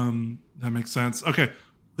 That makes sense. Okay.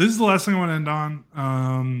 This is the last thing I want to end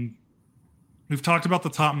on. We've talked about the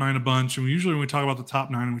top 9 a bunch, and usually when we talk about the top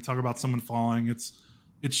 9 and we talk about someone falling, it's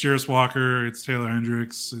Jarris Walker, it's Taylor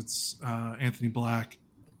Hendricks, it's Anthony Black.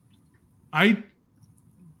 I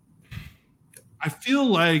feel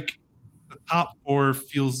like the top 4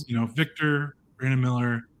 feels, Victor, Brandon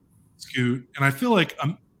Miller, Scoot, and I feel like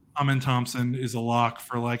Amen Thompson is a lock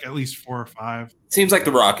for like at least 4 or 5. Seems like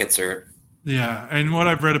the Rockets are. Yeah, and what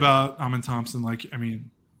I've read about Amen Thompson,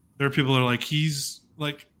 there are people that are like he's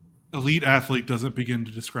like elite athlete doesn't begin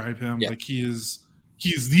to describe him. Yeah. Like he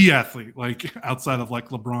he's the athlete, like outside of like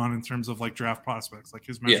LeBron in terms of like draft prospects. Like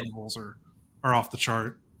his measurables are off the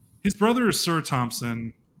chart. His brother is Sir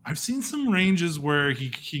Thompson. I've seen some ranges where he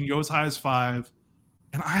can go as high as 5.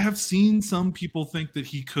 And I have seen some people think that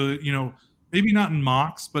he could, maybe not in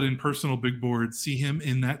mocks, but in personal big boards, see him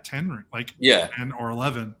in that 10 range, like 10 or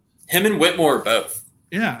 11. Him and Whitmore both.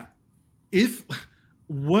 Yeah. Give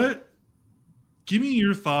me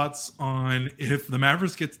your thoughts on if the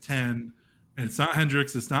Mavericks gets 10 and it's not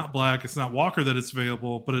Hendricks, it's not Black, it's not Walker that it's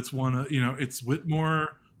available, but it's it's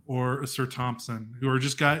Whitmore or a Sir Thompson who are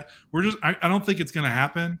just I don't think it's going to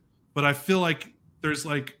happen, but I feel like there's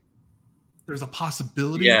a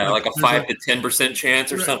possibility. Yeah, like a 5 to 10%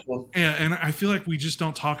 chance or something. Yeah, and I feel like we just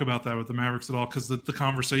don't talk about that with the Mavericks at all because the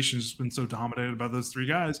conversation has been so dominated by those 3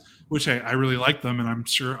 guys, which, hey, I really like them, and I'm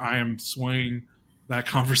sure I am swaying that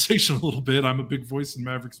conversation a little bit. I'm a big voice in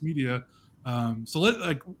Mavericks media.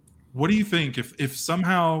 What do you think if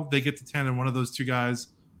somehow they get to 10 and one of those 2 guys,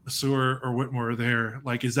 Ausar or Whitmore, are there?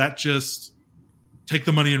 Like, is that just take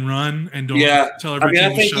the money and run and don't tell everybody?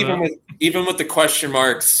 I think even with the question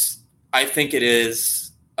marks, I think it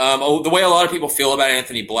is. The way a lot of people feel about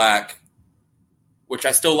Anthony Black, which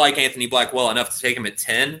I still like Anthony Black well enough to take him at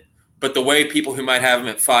 10, but the way people who might have him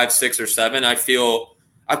at 5, 6, or 7, I feel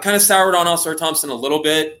I've kind of soured on Ausar Thompson a little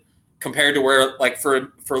bit compared to where, like, for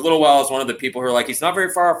a little while, I was one of the people who are like, he's not very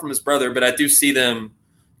far off from his brother, but I do see them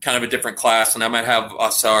kind of a different class, and I might have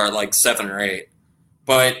Ausar like 7 or 8.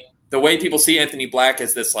 But the way people see Anthony Black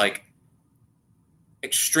is this, like,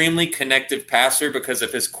 extremely connective passer because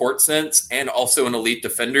of his court sense and also an elite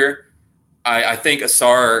defender. I think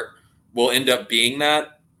Ausar will end up being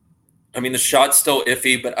that. I mean, the shot's still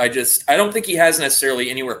iffy, but I don't think he has necessarily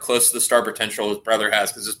anywhere close to the star potential his brother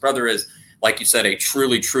has, because his brother is, like you said, a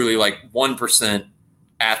truly, truly like 1%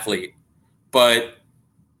 athlete. But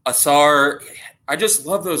Ausar, I just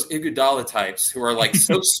love those Iguodala types who are like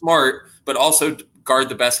so smart, but also guard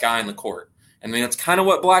the best guy in the court. I mean, that's kind of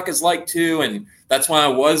what Black is like too, and that's why I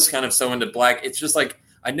was kind of so into Black. It's just like,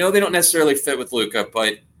 I know they don't necessarily fit with Luka,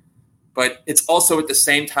 but it's also at the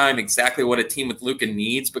same time exactly what a team with Luka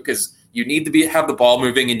needs, because you need to have the ball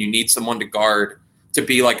moving and you need someone to guard to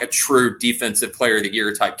be like a true defensive player of the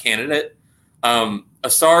year type candidate.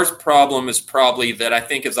 Asar's problem is probably that I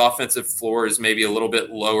think his offensive floor is maybe a little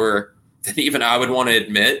bit lower than even I would want to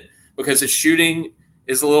admit, because his shooting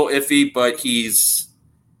is a little iffy, but he's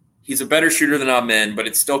a better shooter than Amen, but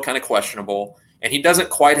it's still kind of questionable. And he doesn't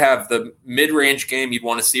quite have the mid-range game you'd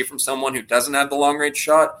want to see from someone who doesn't have the long-range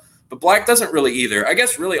shot. But Black doesn't really either. I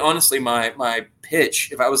guess really honestly my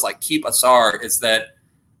pitch, if I was like keep Ausar, is that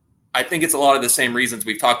I think it's a lot of the same reasons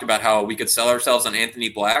we've talked about how we could sell ourselves on Anthony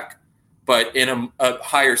Black, but in a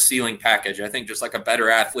higher ceiling package. I think just like a better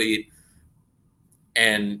athlete.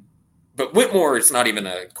 But Whitmore is not even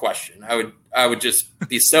a question. I would just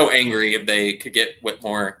be so angry if they could get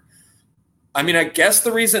Whitmore. I mean, I guess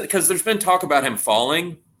the reason, because there's been talk about him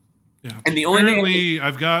falling. Yeah. And the only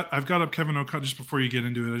I've got up Kevin O'Connor just before you get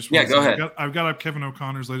into it. Go ahead. I've got up Kevin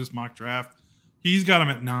O'Connor's latest mock draft. He's got him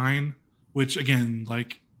at 9, which again,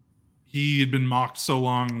 like he had been mocked so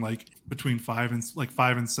long, like between 5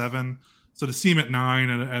 and 7. So to see him at 9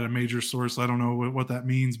 at a major source, I don't know what that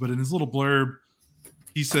means. But in his little blurb,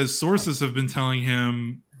 he says sources have been telling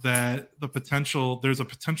him that there's a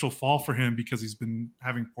potential fall for him because he's been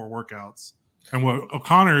having poor workouts. And what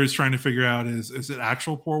O'Connor is trying to figure out is it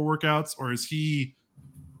actual poor workouts, or is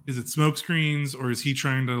it smoke screens, or is he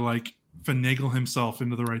trying to like finagle himself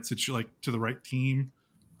into the right to the right team?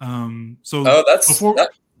 Didn't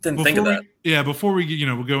think of that. Before we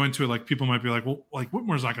we'll go into it, like people might be like, well, like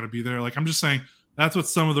Whitmore's not going to be there. Like I'm just saying that's what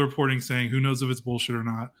some of the reporting saying. Who knows if it's bullshit or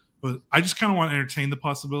not? But I just kind of want to entertain the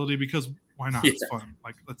possibility, because why not? Yeah. It's fun.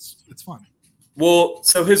 Like it's fun. Well,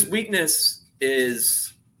 so his weakness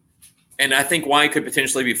is, and I think why he could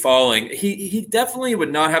potentially be falling, he definitely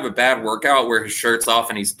would not have a bad workout where his shirt's off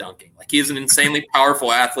and he's dunking. Like he's an insanely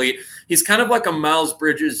powerful athlete. He's kind of like a Miles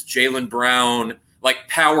Bridges, Jaylen Brown, like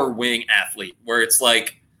power wing athlete, where it's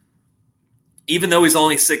like, even though he's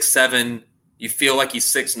only 6'7", you feel like he's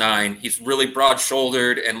 6'9". He's really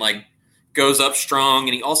broad-shouldered and like goes up strong,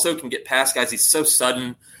 and he also can get past guys. He's so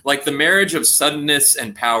sudden. Like the marriage of suddenness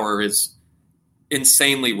and power is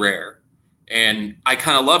insanely rare. And I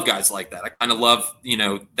kind of love guys like that. I kind of love,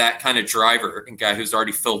 that kind of driver and guy who's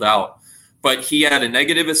already filled out. But he had a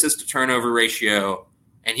negative assist to turnover ratio,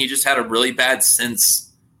 and he just had a really bad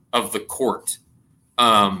sense of the court.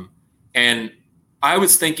 And I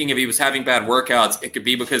was thinking if he was having bad workouts, it could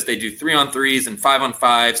be because they do 3-on-3s and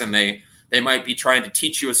 5-on-5s, and they might be trying to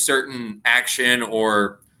teach you a certain action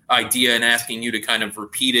or idea and asking you to kind of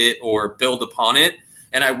repeat it or build upon it.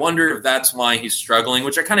 And I wonder if that's why he's struggling,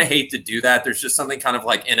 which I kind of hate to do that. There's just something kind of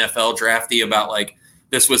like NFL drafty about like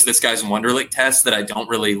this was this guy's Wonderlic test that I don't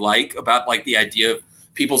really like about like the idea of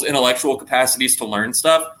people's intellectual capacities to learn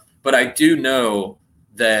stuff. But I do know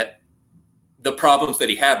that the problems that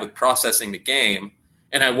he had with processing the game,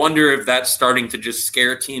 and I wonder if that's starting to just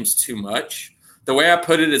scare teams too much. The way I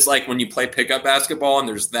put it is like when you play pickup basketball and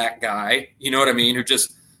there's that guy, you know what I mean, who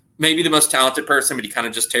just maybe the most talented person, but he kind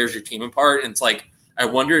of just tears your team apart. And it's like, I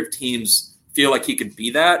wonder if teams feel like he could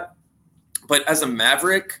be that. But as a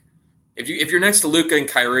Maverick, if you're next to Luka and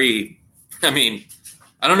Kyrie, I mean,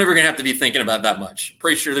 I don't ever going to have to be thinking about that much.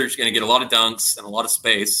 Pretty sure they're just going to get a lot of dunks and a lot of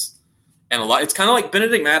space and a lot. It's kind of like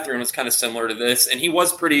Benedict Mathurin was kind of similar to this, and he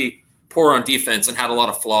was pretty poor on defense and had a lot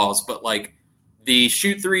of flaws. But like the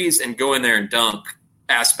shoot threes and go in there and dunk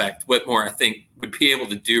aspect, Whitmore, I think, would be able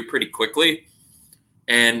to do pretty quickly.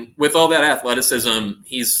 And with all that athleticism,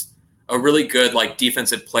 he's a really good like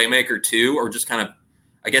defensive playmaker too, or just kind of,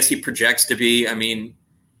 I guess he projects to be. I mean,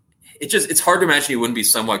 it's hard to imagine he wouldn't be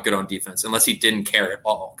somewhat good on defense unless he didn't care at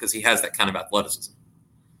all, because he has that kind of athleticism.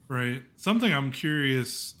 Right. Something I'm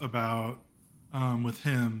curious about with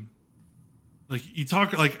him, like you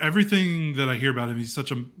talk like everything that I hear about him, he's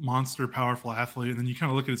such a monster, powerful athlete, and then you kind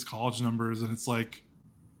of look at his college numbers, and it's like,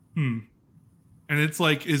 and it's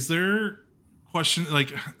like, is there question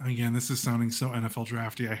like again? This is sounding so NFL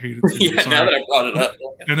drafty. I hate it. Yeah, now that I brought it up,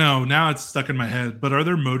 I know now it's stuck in my head. But are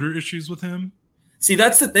there motor issues with him? See,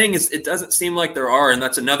 that's the thing, is it doesn't seem like there are, and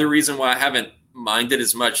that's another reason why I haven't minded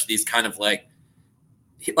as much these kind of like,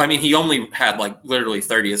 I mean, he only had like literally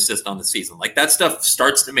 30 assists on the season. Like that stuff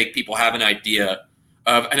starts to make people have an idea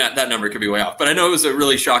of, and that number could be way off, but I know it was a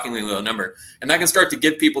really shockingly low number, and that can start to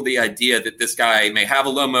give people the idea that this guy may have a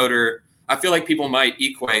low motor. I feel like people might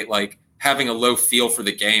equate like having a low feel for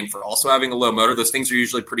the game for also having a low motor. Those things are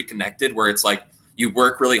usually pretty connected, where it's like you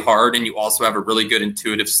work really hard and you also have a really good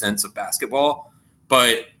intuitive sense of basketball.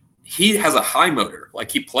 But he has a high motor. Like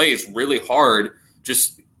he plays really hard,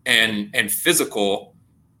 just and physical,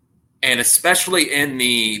 and especially in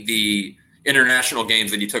the international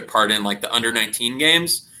games that he took part in, like the under-19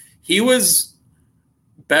 games, he was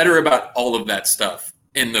better about all of that stuff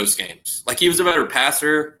in those games. Like he was a better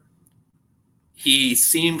passer. He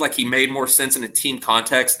seemed like he made more sense in a team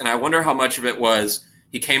context, and I wonder how much of it was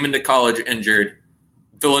he came into college injured.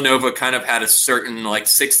 Villanova kind of had a certain like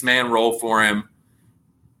sixth man role for him.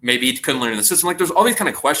 Maybe he couldn't learn the system. Like there's all these kind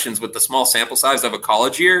of questions with the small sample size of a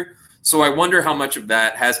college year. So I wonder how much of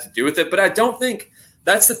that has to do with it. But I don't think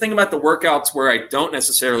that's the thing about the workouts where I don't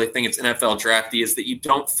necessarily think it's NFL drafty, is that you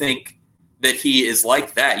don't think that he is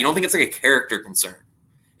like that. You don't think it's like a character concern.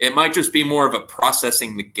 It might just be more of a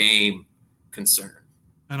processing the game concern.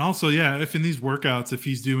 And also, yeah, if in these workouts, if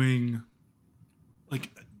he's doing like,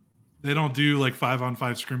 they don't do like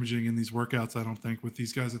 5-on-5 scrimmaging in these workouts, I don't think, with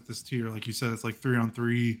these guys at this tier. Like you said, it's like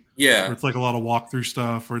 3-on-3. Yeah. Or it's like a lot of walkthrough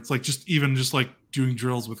stuff, or it's like just like doing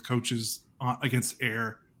drills with coaches against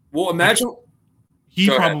air. Well, imagine like, he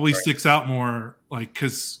probably sticks out more, like,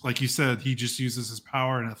 because like you said, he just uses his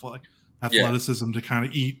power and athleticism to kind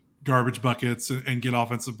of eat garbage buckets and get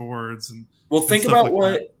offensive boards. And well, think and about like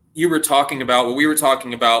what that. You were talking about, what we were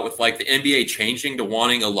talking about with like the NBA changing to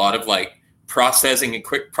wanting a lot of like processing and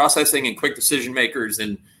quick decision makers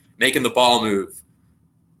and making the ball move.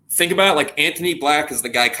 Think about like Anthony Black is the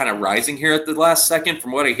guy kind of rising here at the last second.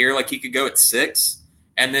 From what I hear, like he could go at 6,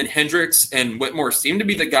 and then Hendricks and Whitmore seem to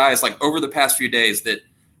be the guys like over the past few days that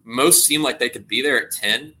most seem like they could be there at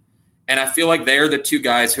 10. And I feel like they're the two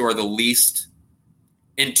guys who are the least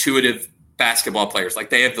intuitive basketball players. Like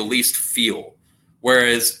they have the least feel,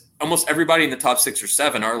 whereas almost everybody in the top 6 or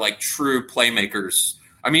 7 are like true playmakers.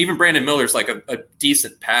 I mean, even Brandon Miller's like a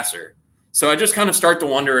decent passer. So I just kind of start to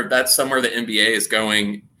wonder if that's somewhere the NBA is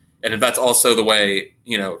going, and if that's also the way,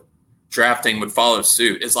 you know, drafting would follow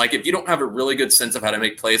suit. Is like if you don't have a really good sense of how to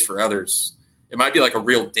make plays for others, it might be like a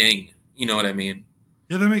real ding. You know what I mean?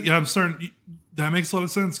 Yeah, that makes a lot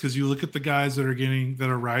of sense, because you look at the guys that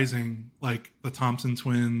are rising, like the Thompson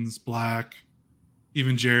twins, Black,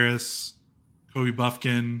 even Jarris, Kobe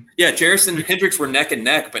Buffkin. Yeah, Jarris and Hendricks were neck and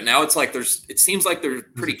neck, but now it's like it seems like there's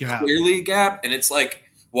pretty clearly a gap, and it's like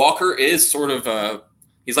Walker is sort of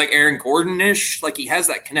he's like Aaron Gordon-ish, like he has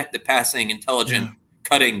that connected passing, intelligent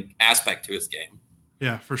cutting aspect to his game.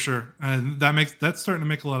 Yeah, for sure. And that's starting to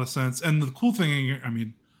make a lot of sense. And the cool thing, I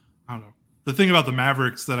mean, I don't know. The thing about the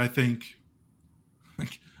Mavericks that I think,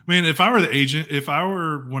 like, I mean, if I were the agent, if I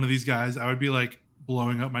were one of these guys, I would be like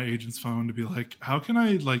blowing up my agent's phone to be like, how can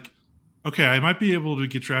I like, okay, I might be able to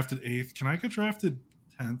get drafted 8th. Can I get drafted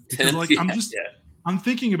 10th? Because like I'm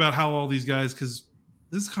thinking about how all these guys, because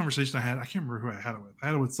this is a conversation I had. I can't remember who I had it with. I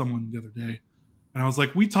had it with someone the other day. And I was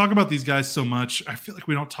like, we talk about these guys so much. I feel like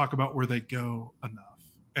we don't talk about where they go enough.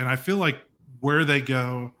 And I feel like where they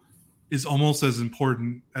go is almost as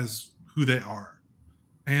important as who they are.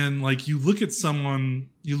 And like you look at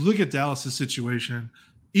Dallas's situation,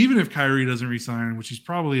 even if Kyrie doesn't resign, which he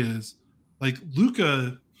probably is, like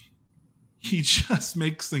Luka, he just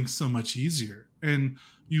makes things so much easier. And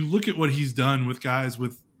you look at what he's done with guys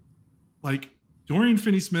with like Dorian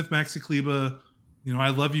Finney-Smith, Maxi Kleber, I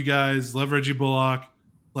love you guys, love Reggie Bullock.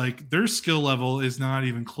 Like their skill level is not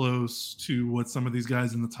even close to what some of these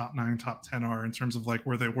guys in the top 9, top 10 are in terms of like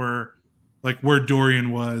where they were, like where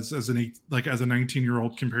Dorian was as a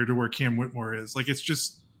 19-year-old compared to where Cam Whitmore is. Like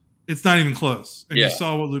it's not even close. And you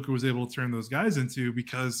saw what Luka was able to turn those guys into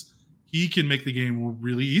because he can make the game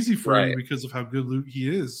really easy for him because of how good he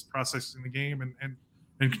is processing the game and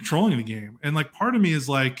controlling the game. And like part of me is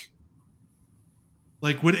like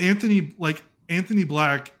would Anthony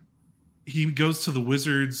Black, he goes to the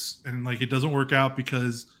Wizards and like it doesn't work out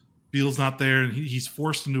because Beal's not there and he's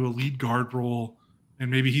forced into a lead guard role and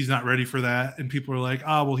maybe he's not ready for that. And people are like,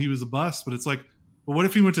 well, he was a bust. But it's like, but what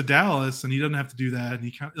if he went to Dallas and he doesn't have to do that? And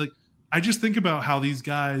he kind of like, I just think about how these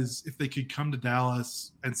guys, if they could come to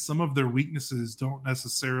Dallas and some of their weaknesses don't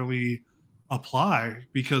necessarily apply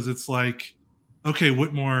because it's like, okay,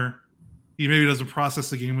 Whitmore, he maybe doesn't process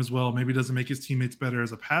the game as well. Maybe doesn't make his teammates better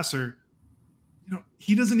as a passer.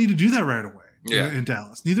 He doesn't need to do that right away in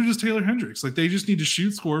Dallas. Neither does Taylor Hendricks. Like they just need to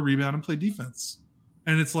shoot, score, rebound, and play defense.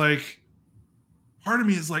 And it's like, part of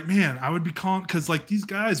me is like, man, I would be calling because like these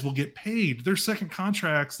guys will get paid. Their second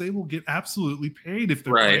contracts, they will get absolutely paid if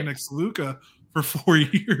they're playing next to Luka for 4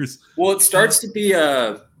 years. Well, it starts to be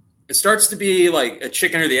like a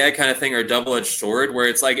chicken or the egg kind of thing or a double-edged sword where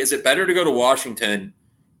it's like, is it better to go to Washington,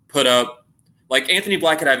 put up like Anthony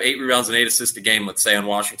Black could have 8 rebounds and 8 assists a game, let's say, on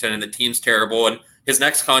Washington, and the team's terrible, and his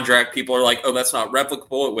next contract, people are like, oh, that's not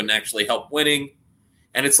replicable. It wouldn't actually help winning.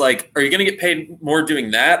 And it's like, are you going to get paid more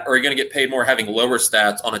doing that, or are you going to get paid more having lower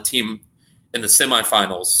stats on a team in the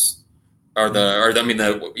semifinals, or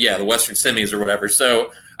the Western semis or whatever?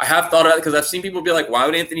 So I have thought about it because I've seen people be like, why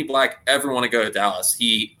would Anthony Black ever want to go to Dallas?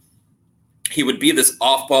 He would be this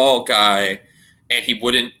off-ball guy, and he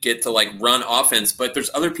wouldn't get to like run offense. But there's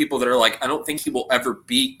other people that are like, I don't think he will ever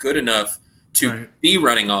be good enough to be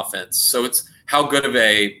running offense. So it's how good of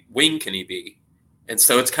a wing can he be? And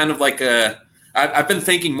so it's kind of like I've been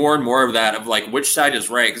thinking more and more of that, of like which side is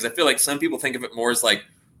right, because I feel like some people think of it more as like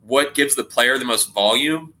what gives the player the most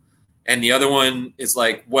volume, and the other one is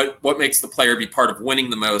like what makes the player be part of winning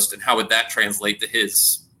the most, and how would that translate to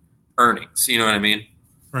his earnings? You know what I mean?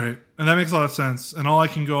 Right, and that makes a lot of sense. And all I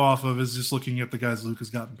can go off of is just looking at the guys Luke has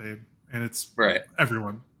gotten paid, and it's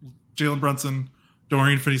everyone: Jalen Brunson,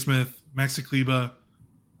 Dorian Finney-Smith, Maxi Kleber,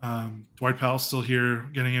 Dwight Powell's still here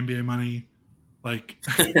getting NBA money. Like,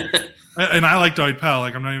 and I like Dwight Powell.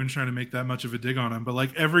 Like, I'm not even trying to make that much of a dig on him, but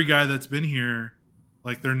like every guy that's been here,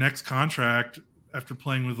 like their next contract after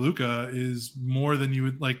playing with Luka is more than you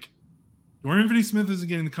would like. Dorian Finney-Smith isn't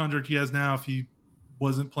getting the contract he has now if he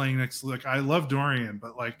wasn't playing next to, like, I love Dorian,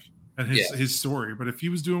 but like, and his story, but if he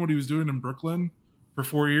was doing what he was doing in Brooklyn for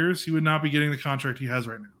 4 years, he would not be getting the contract he has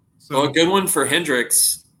right now. So, well, a good one for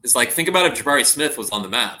Hendricks is like, think about if Jabari Smith was on the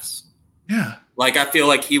Mavs. Yeah. Like, I feel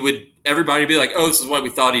like everybody would be like, oh, this is what we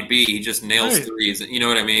thought he'd be. He just nails threes. You know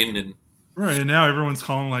what I mean? And right. And now everyone's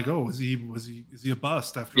calling like, oh, is he a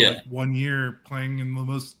bust after like 1 year playing in the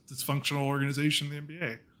most dysfunctional organization in the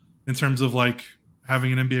NBA in terms of like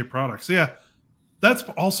having an NBA product. So yeah, that's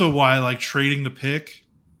also why like trading the pick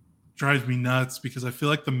drives me nuts, because I feel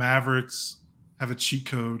like the Mavericks have a cheat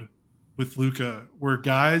code with Luka where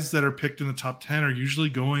guys that are picked in the top 10 are usually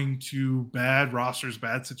going to bad rosters,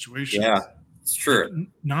 bad situations. Yeah, it's true.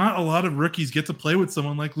 Not a lot of rookies get to play with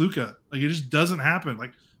someone like Luka. Like, it just doesn't happen.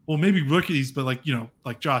 Like, well, maybe rookies, but like,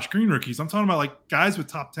 like Josh Green rookies. I'm talking about like guys with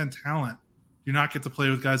top 10 talent do not get to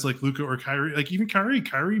play with guys like Luka or Kyrie. Like even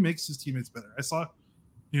Kyrie makes his teammates better. I saw,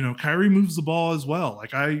 Kyrie moves the ball as well.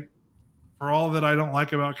 Like for all that I don't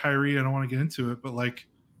like about Kyrie, I don't want to get into it, but like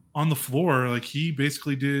on the floor, like he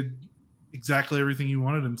basically did exactly everything you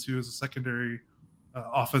wanted him to as a secondary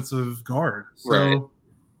offensive guard. So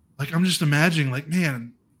like, I'm just imagining like,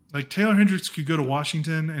 man, like Taylor Hendricks could go to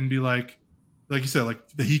Washington and be like you said, like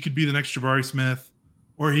he could be the next Jabari Smith,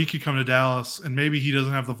 or he could come to Dallas and maybe he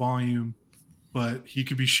doesn't have the volume, but he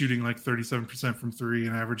could be shooting like 37% from three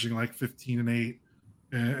and averaging like 15 and 8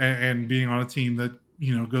 and being on a team that,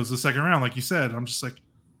 goes the second round. Like you said, I'm just like,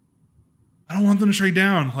 I don't want them to trade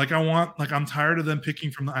down. Like I'm tired of them picking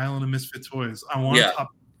from the island of misfit toys. I want top,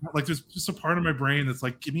 like there's just a part of my brain that's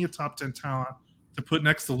like, give me a top 10 talent to put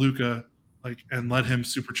next to Luka, and let him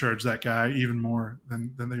supercharge that guy even more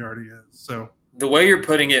than they already is. So the way you're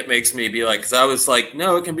putting it makes me be like, because I was like,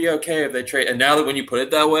 no, it can be okay if they trade. And now that when you put it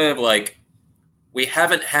that way, I'm like, we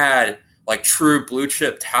haven't had true blue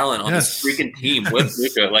chip talent on this freaking team with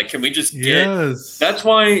Luka. Can we just get? That's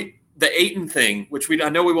why the Ayton thing, which I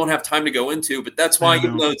know we won't have time to go into, but that's why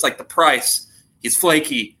even though it's the price, he's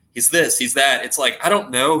flaky, he's this, he's that. It's I don't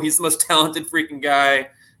know, he's the most talented freaking guy.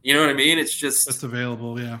 You know what I mean? It's just that's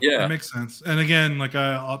available. Yeah, yeah, it makes sense. And again,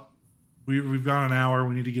 we've gone an hour.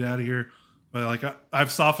 We need to get out of here. But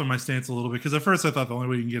I've softened my stance a little bit because at first I thought the only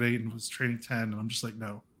way you can get Ayton was trading 10, and I'm just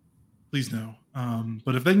no, please no.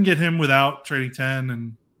 But if they can get him without trading 10,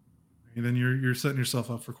 and then you're setting yourself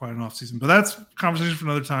up for quite an off season. But that's a conversation for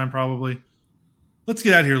another time, probably. Let's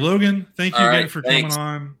get out of here, Logan. Thank you again for coming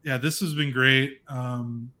on. Yeah, this has been great.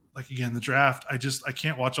 Again, the draft. I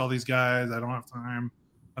can't watch all these guys. I don't have time.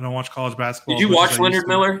 I don't watch college basketball. Did you watch Leonard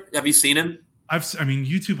Miller? Have you seen him?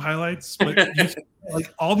 YouTube highlights, but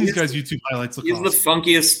all these guys' YouTube highlights look awesome. The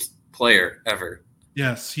funkiest player ever.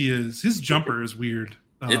 Yes, he is. His jumper is weird.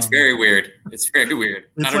 It's very weird. It's very weird.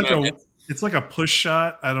 It's like a push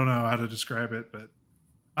shot. I don't know how to describe it, but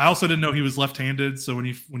I also didn't know he was left-handed. So when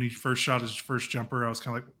he first shot his first jumper, I was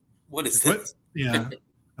kind of like, "What is this?" Yeah,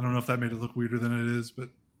 I don't know if that made it look weirder than it is, but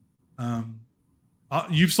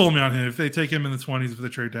you've sold me on him. If they take him in the 20s, if they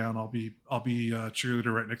trade down, I'll be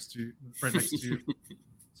cheerleader right next to you.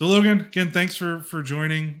 So Logan, again, thanks for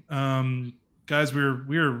joining. Guys,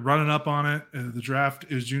 we're running up on it. The draft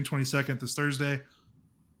is June 22nd, this Thursday.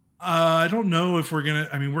 I don't know if there's going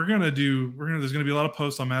to be a lot of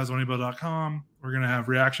posts on MavsMoneyBall.com. We're going to have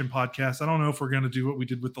reaction podcasts. I don't know if we're going to do what we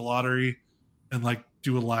did with the lottery and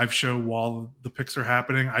do a live show while the picks are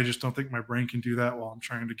happening. I just don't think my brain can do that while I'm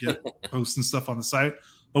trying to get posts and stuff on the site.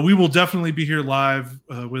 But we will definitely be here live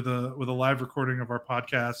with a live recording of our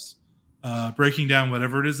podcast, breaking down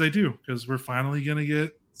whatever it is they do, because we're finally going to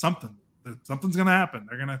get something. Something's going to happen.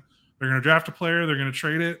 They're going to draft a player. They're going to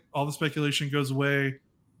trade it. All the speculation goes away.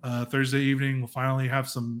 Thursday evening, we'll finally have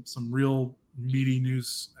some real meaty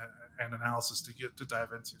news and analysis to dive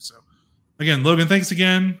into. So, again, Logan, thanks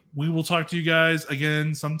again. We will talk to you guys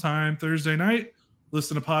again sometime Thursday night.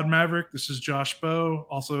 Listen to Pod Maverick. This is Josh Bowe,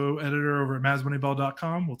 also editor over at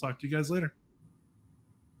MavsMoneyBall.com. We'll talk to you guys later.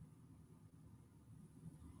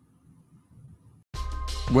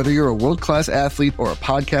 Whether you're a world-class athlete or a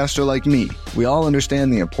podcaster like me, we all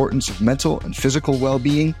understand the importance of mental and physical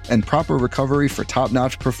well-being and proper recovery for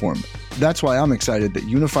top-notch performance. That's why I'm excited that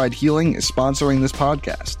Unified Healing is sponsoring this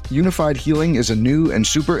podcast. Unified Healing is a new and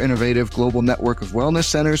super innovative global network of wellness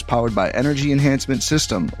centers powered by Energy Enhancement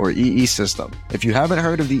System, or EE System. If you haven't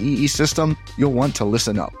heard of the EE System, you'll want to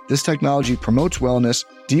listen up. This technology promotes wellness,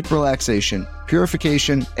 deep relaxation,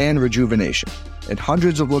 purification, and rejuvenation. At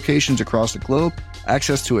hundreds of locations across the globe,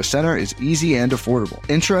 access to a center is easy and affordable.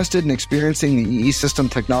 Interested in experiencing the EE System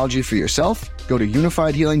technology for yourself? Go to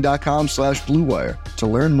unifiedhealing.com/bluewire to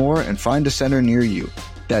learn more and find a center near you.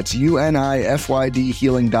 That's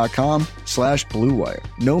unifydhealing.com/bluewire.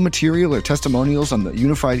 No material or testimonials on the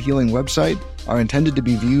Unified Healing website are intended to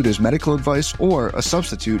be viewed as medical advice or a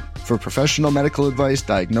substitute for professional medical advice,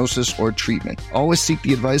 diagnosis, or treatment. Always seek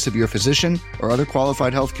the advice of your physician or other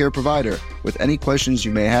qualified healthcare provider with any questions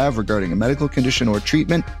you may have regarding a medical condition or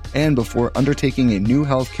treatment and before undertaking a new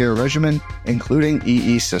healthcare regimen, including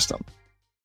EE System.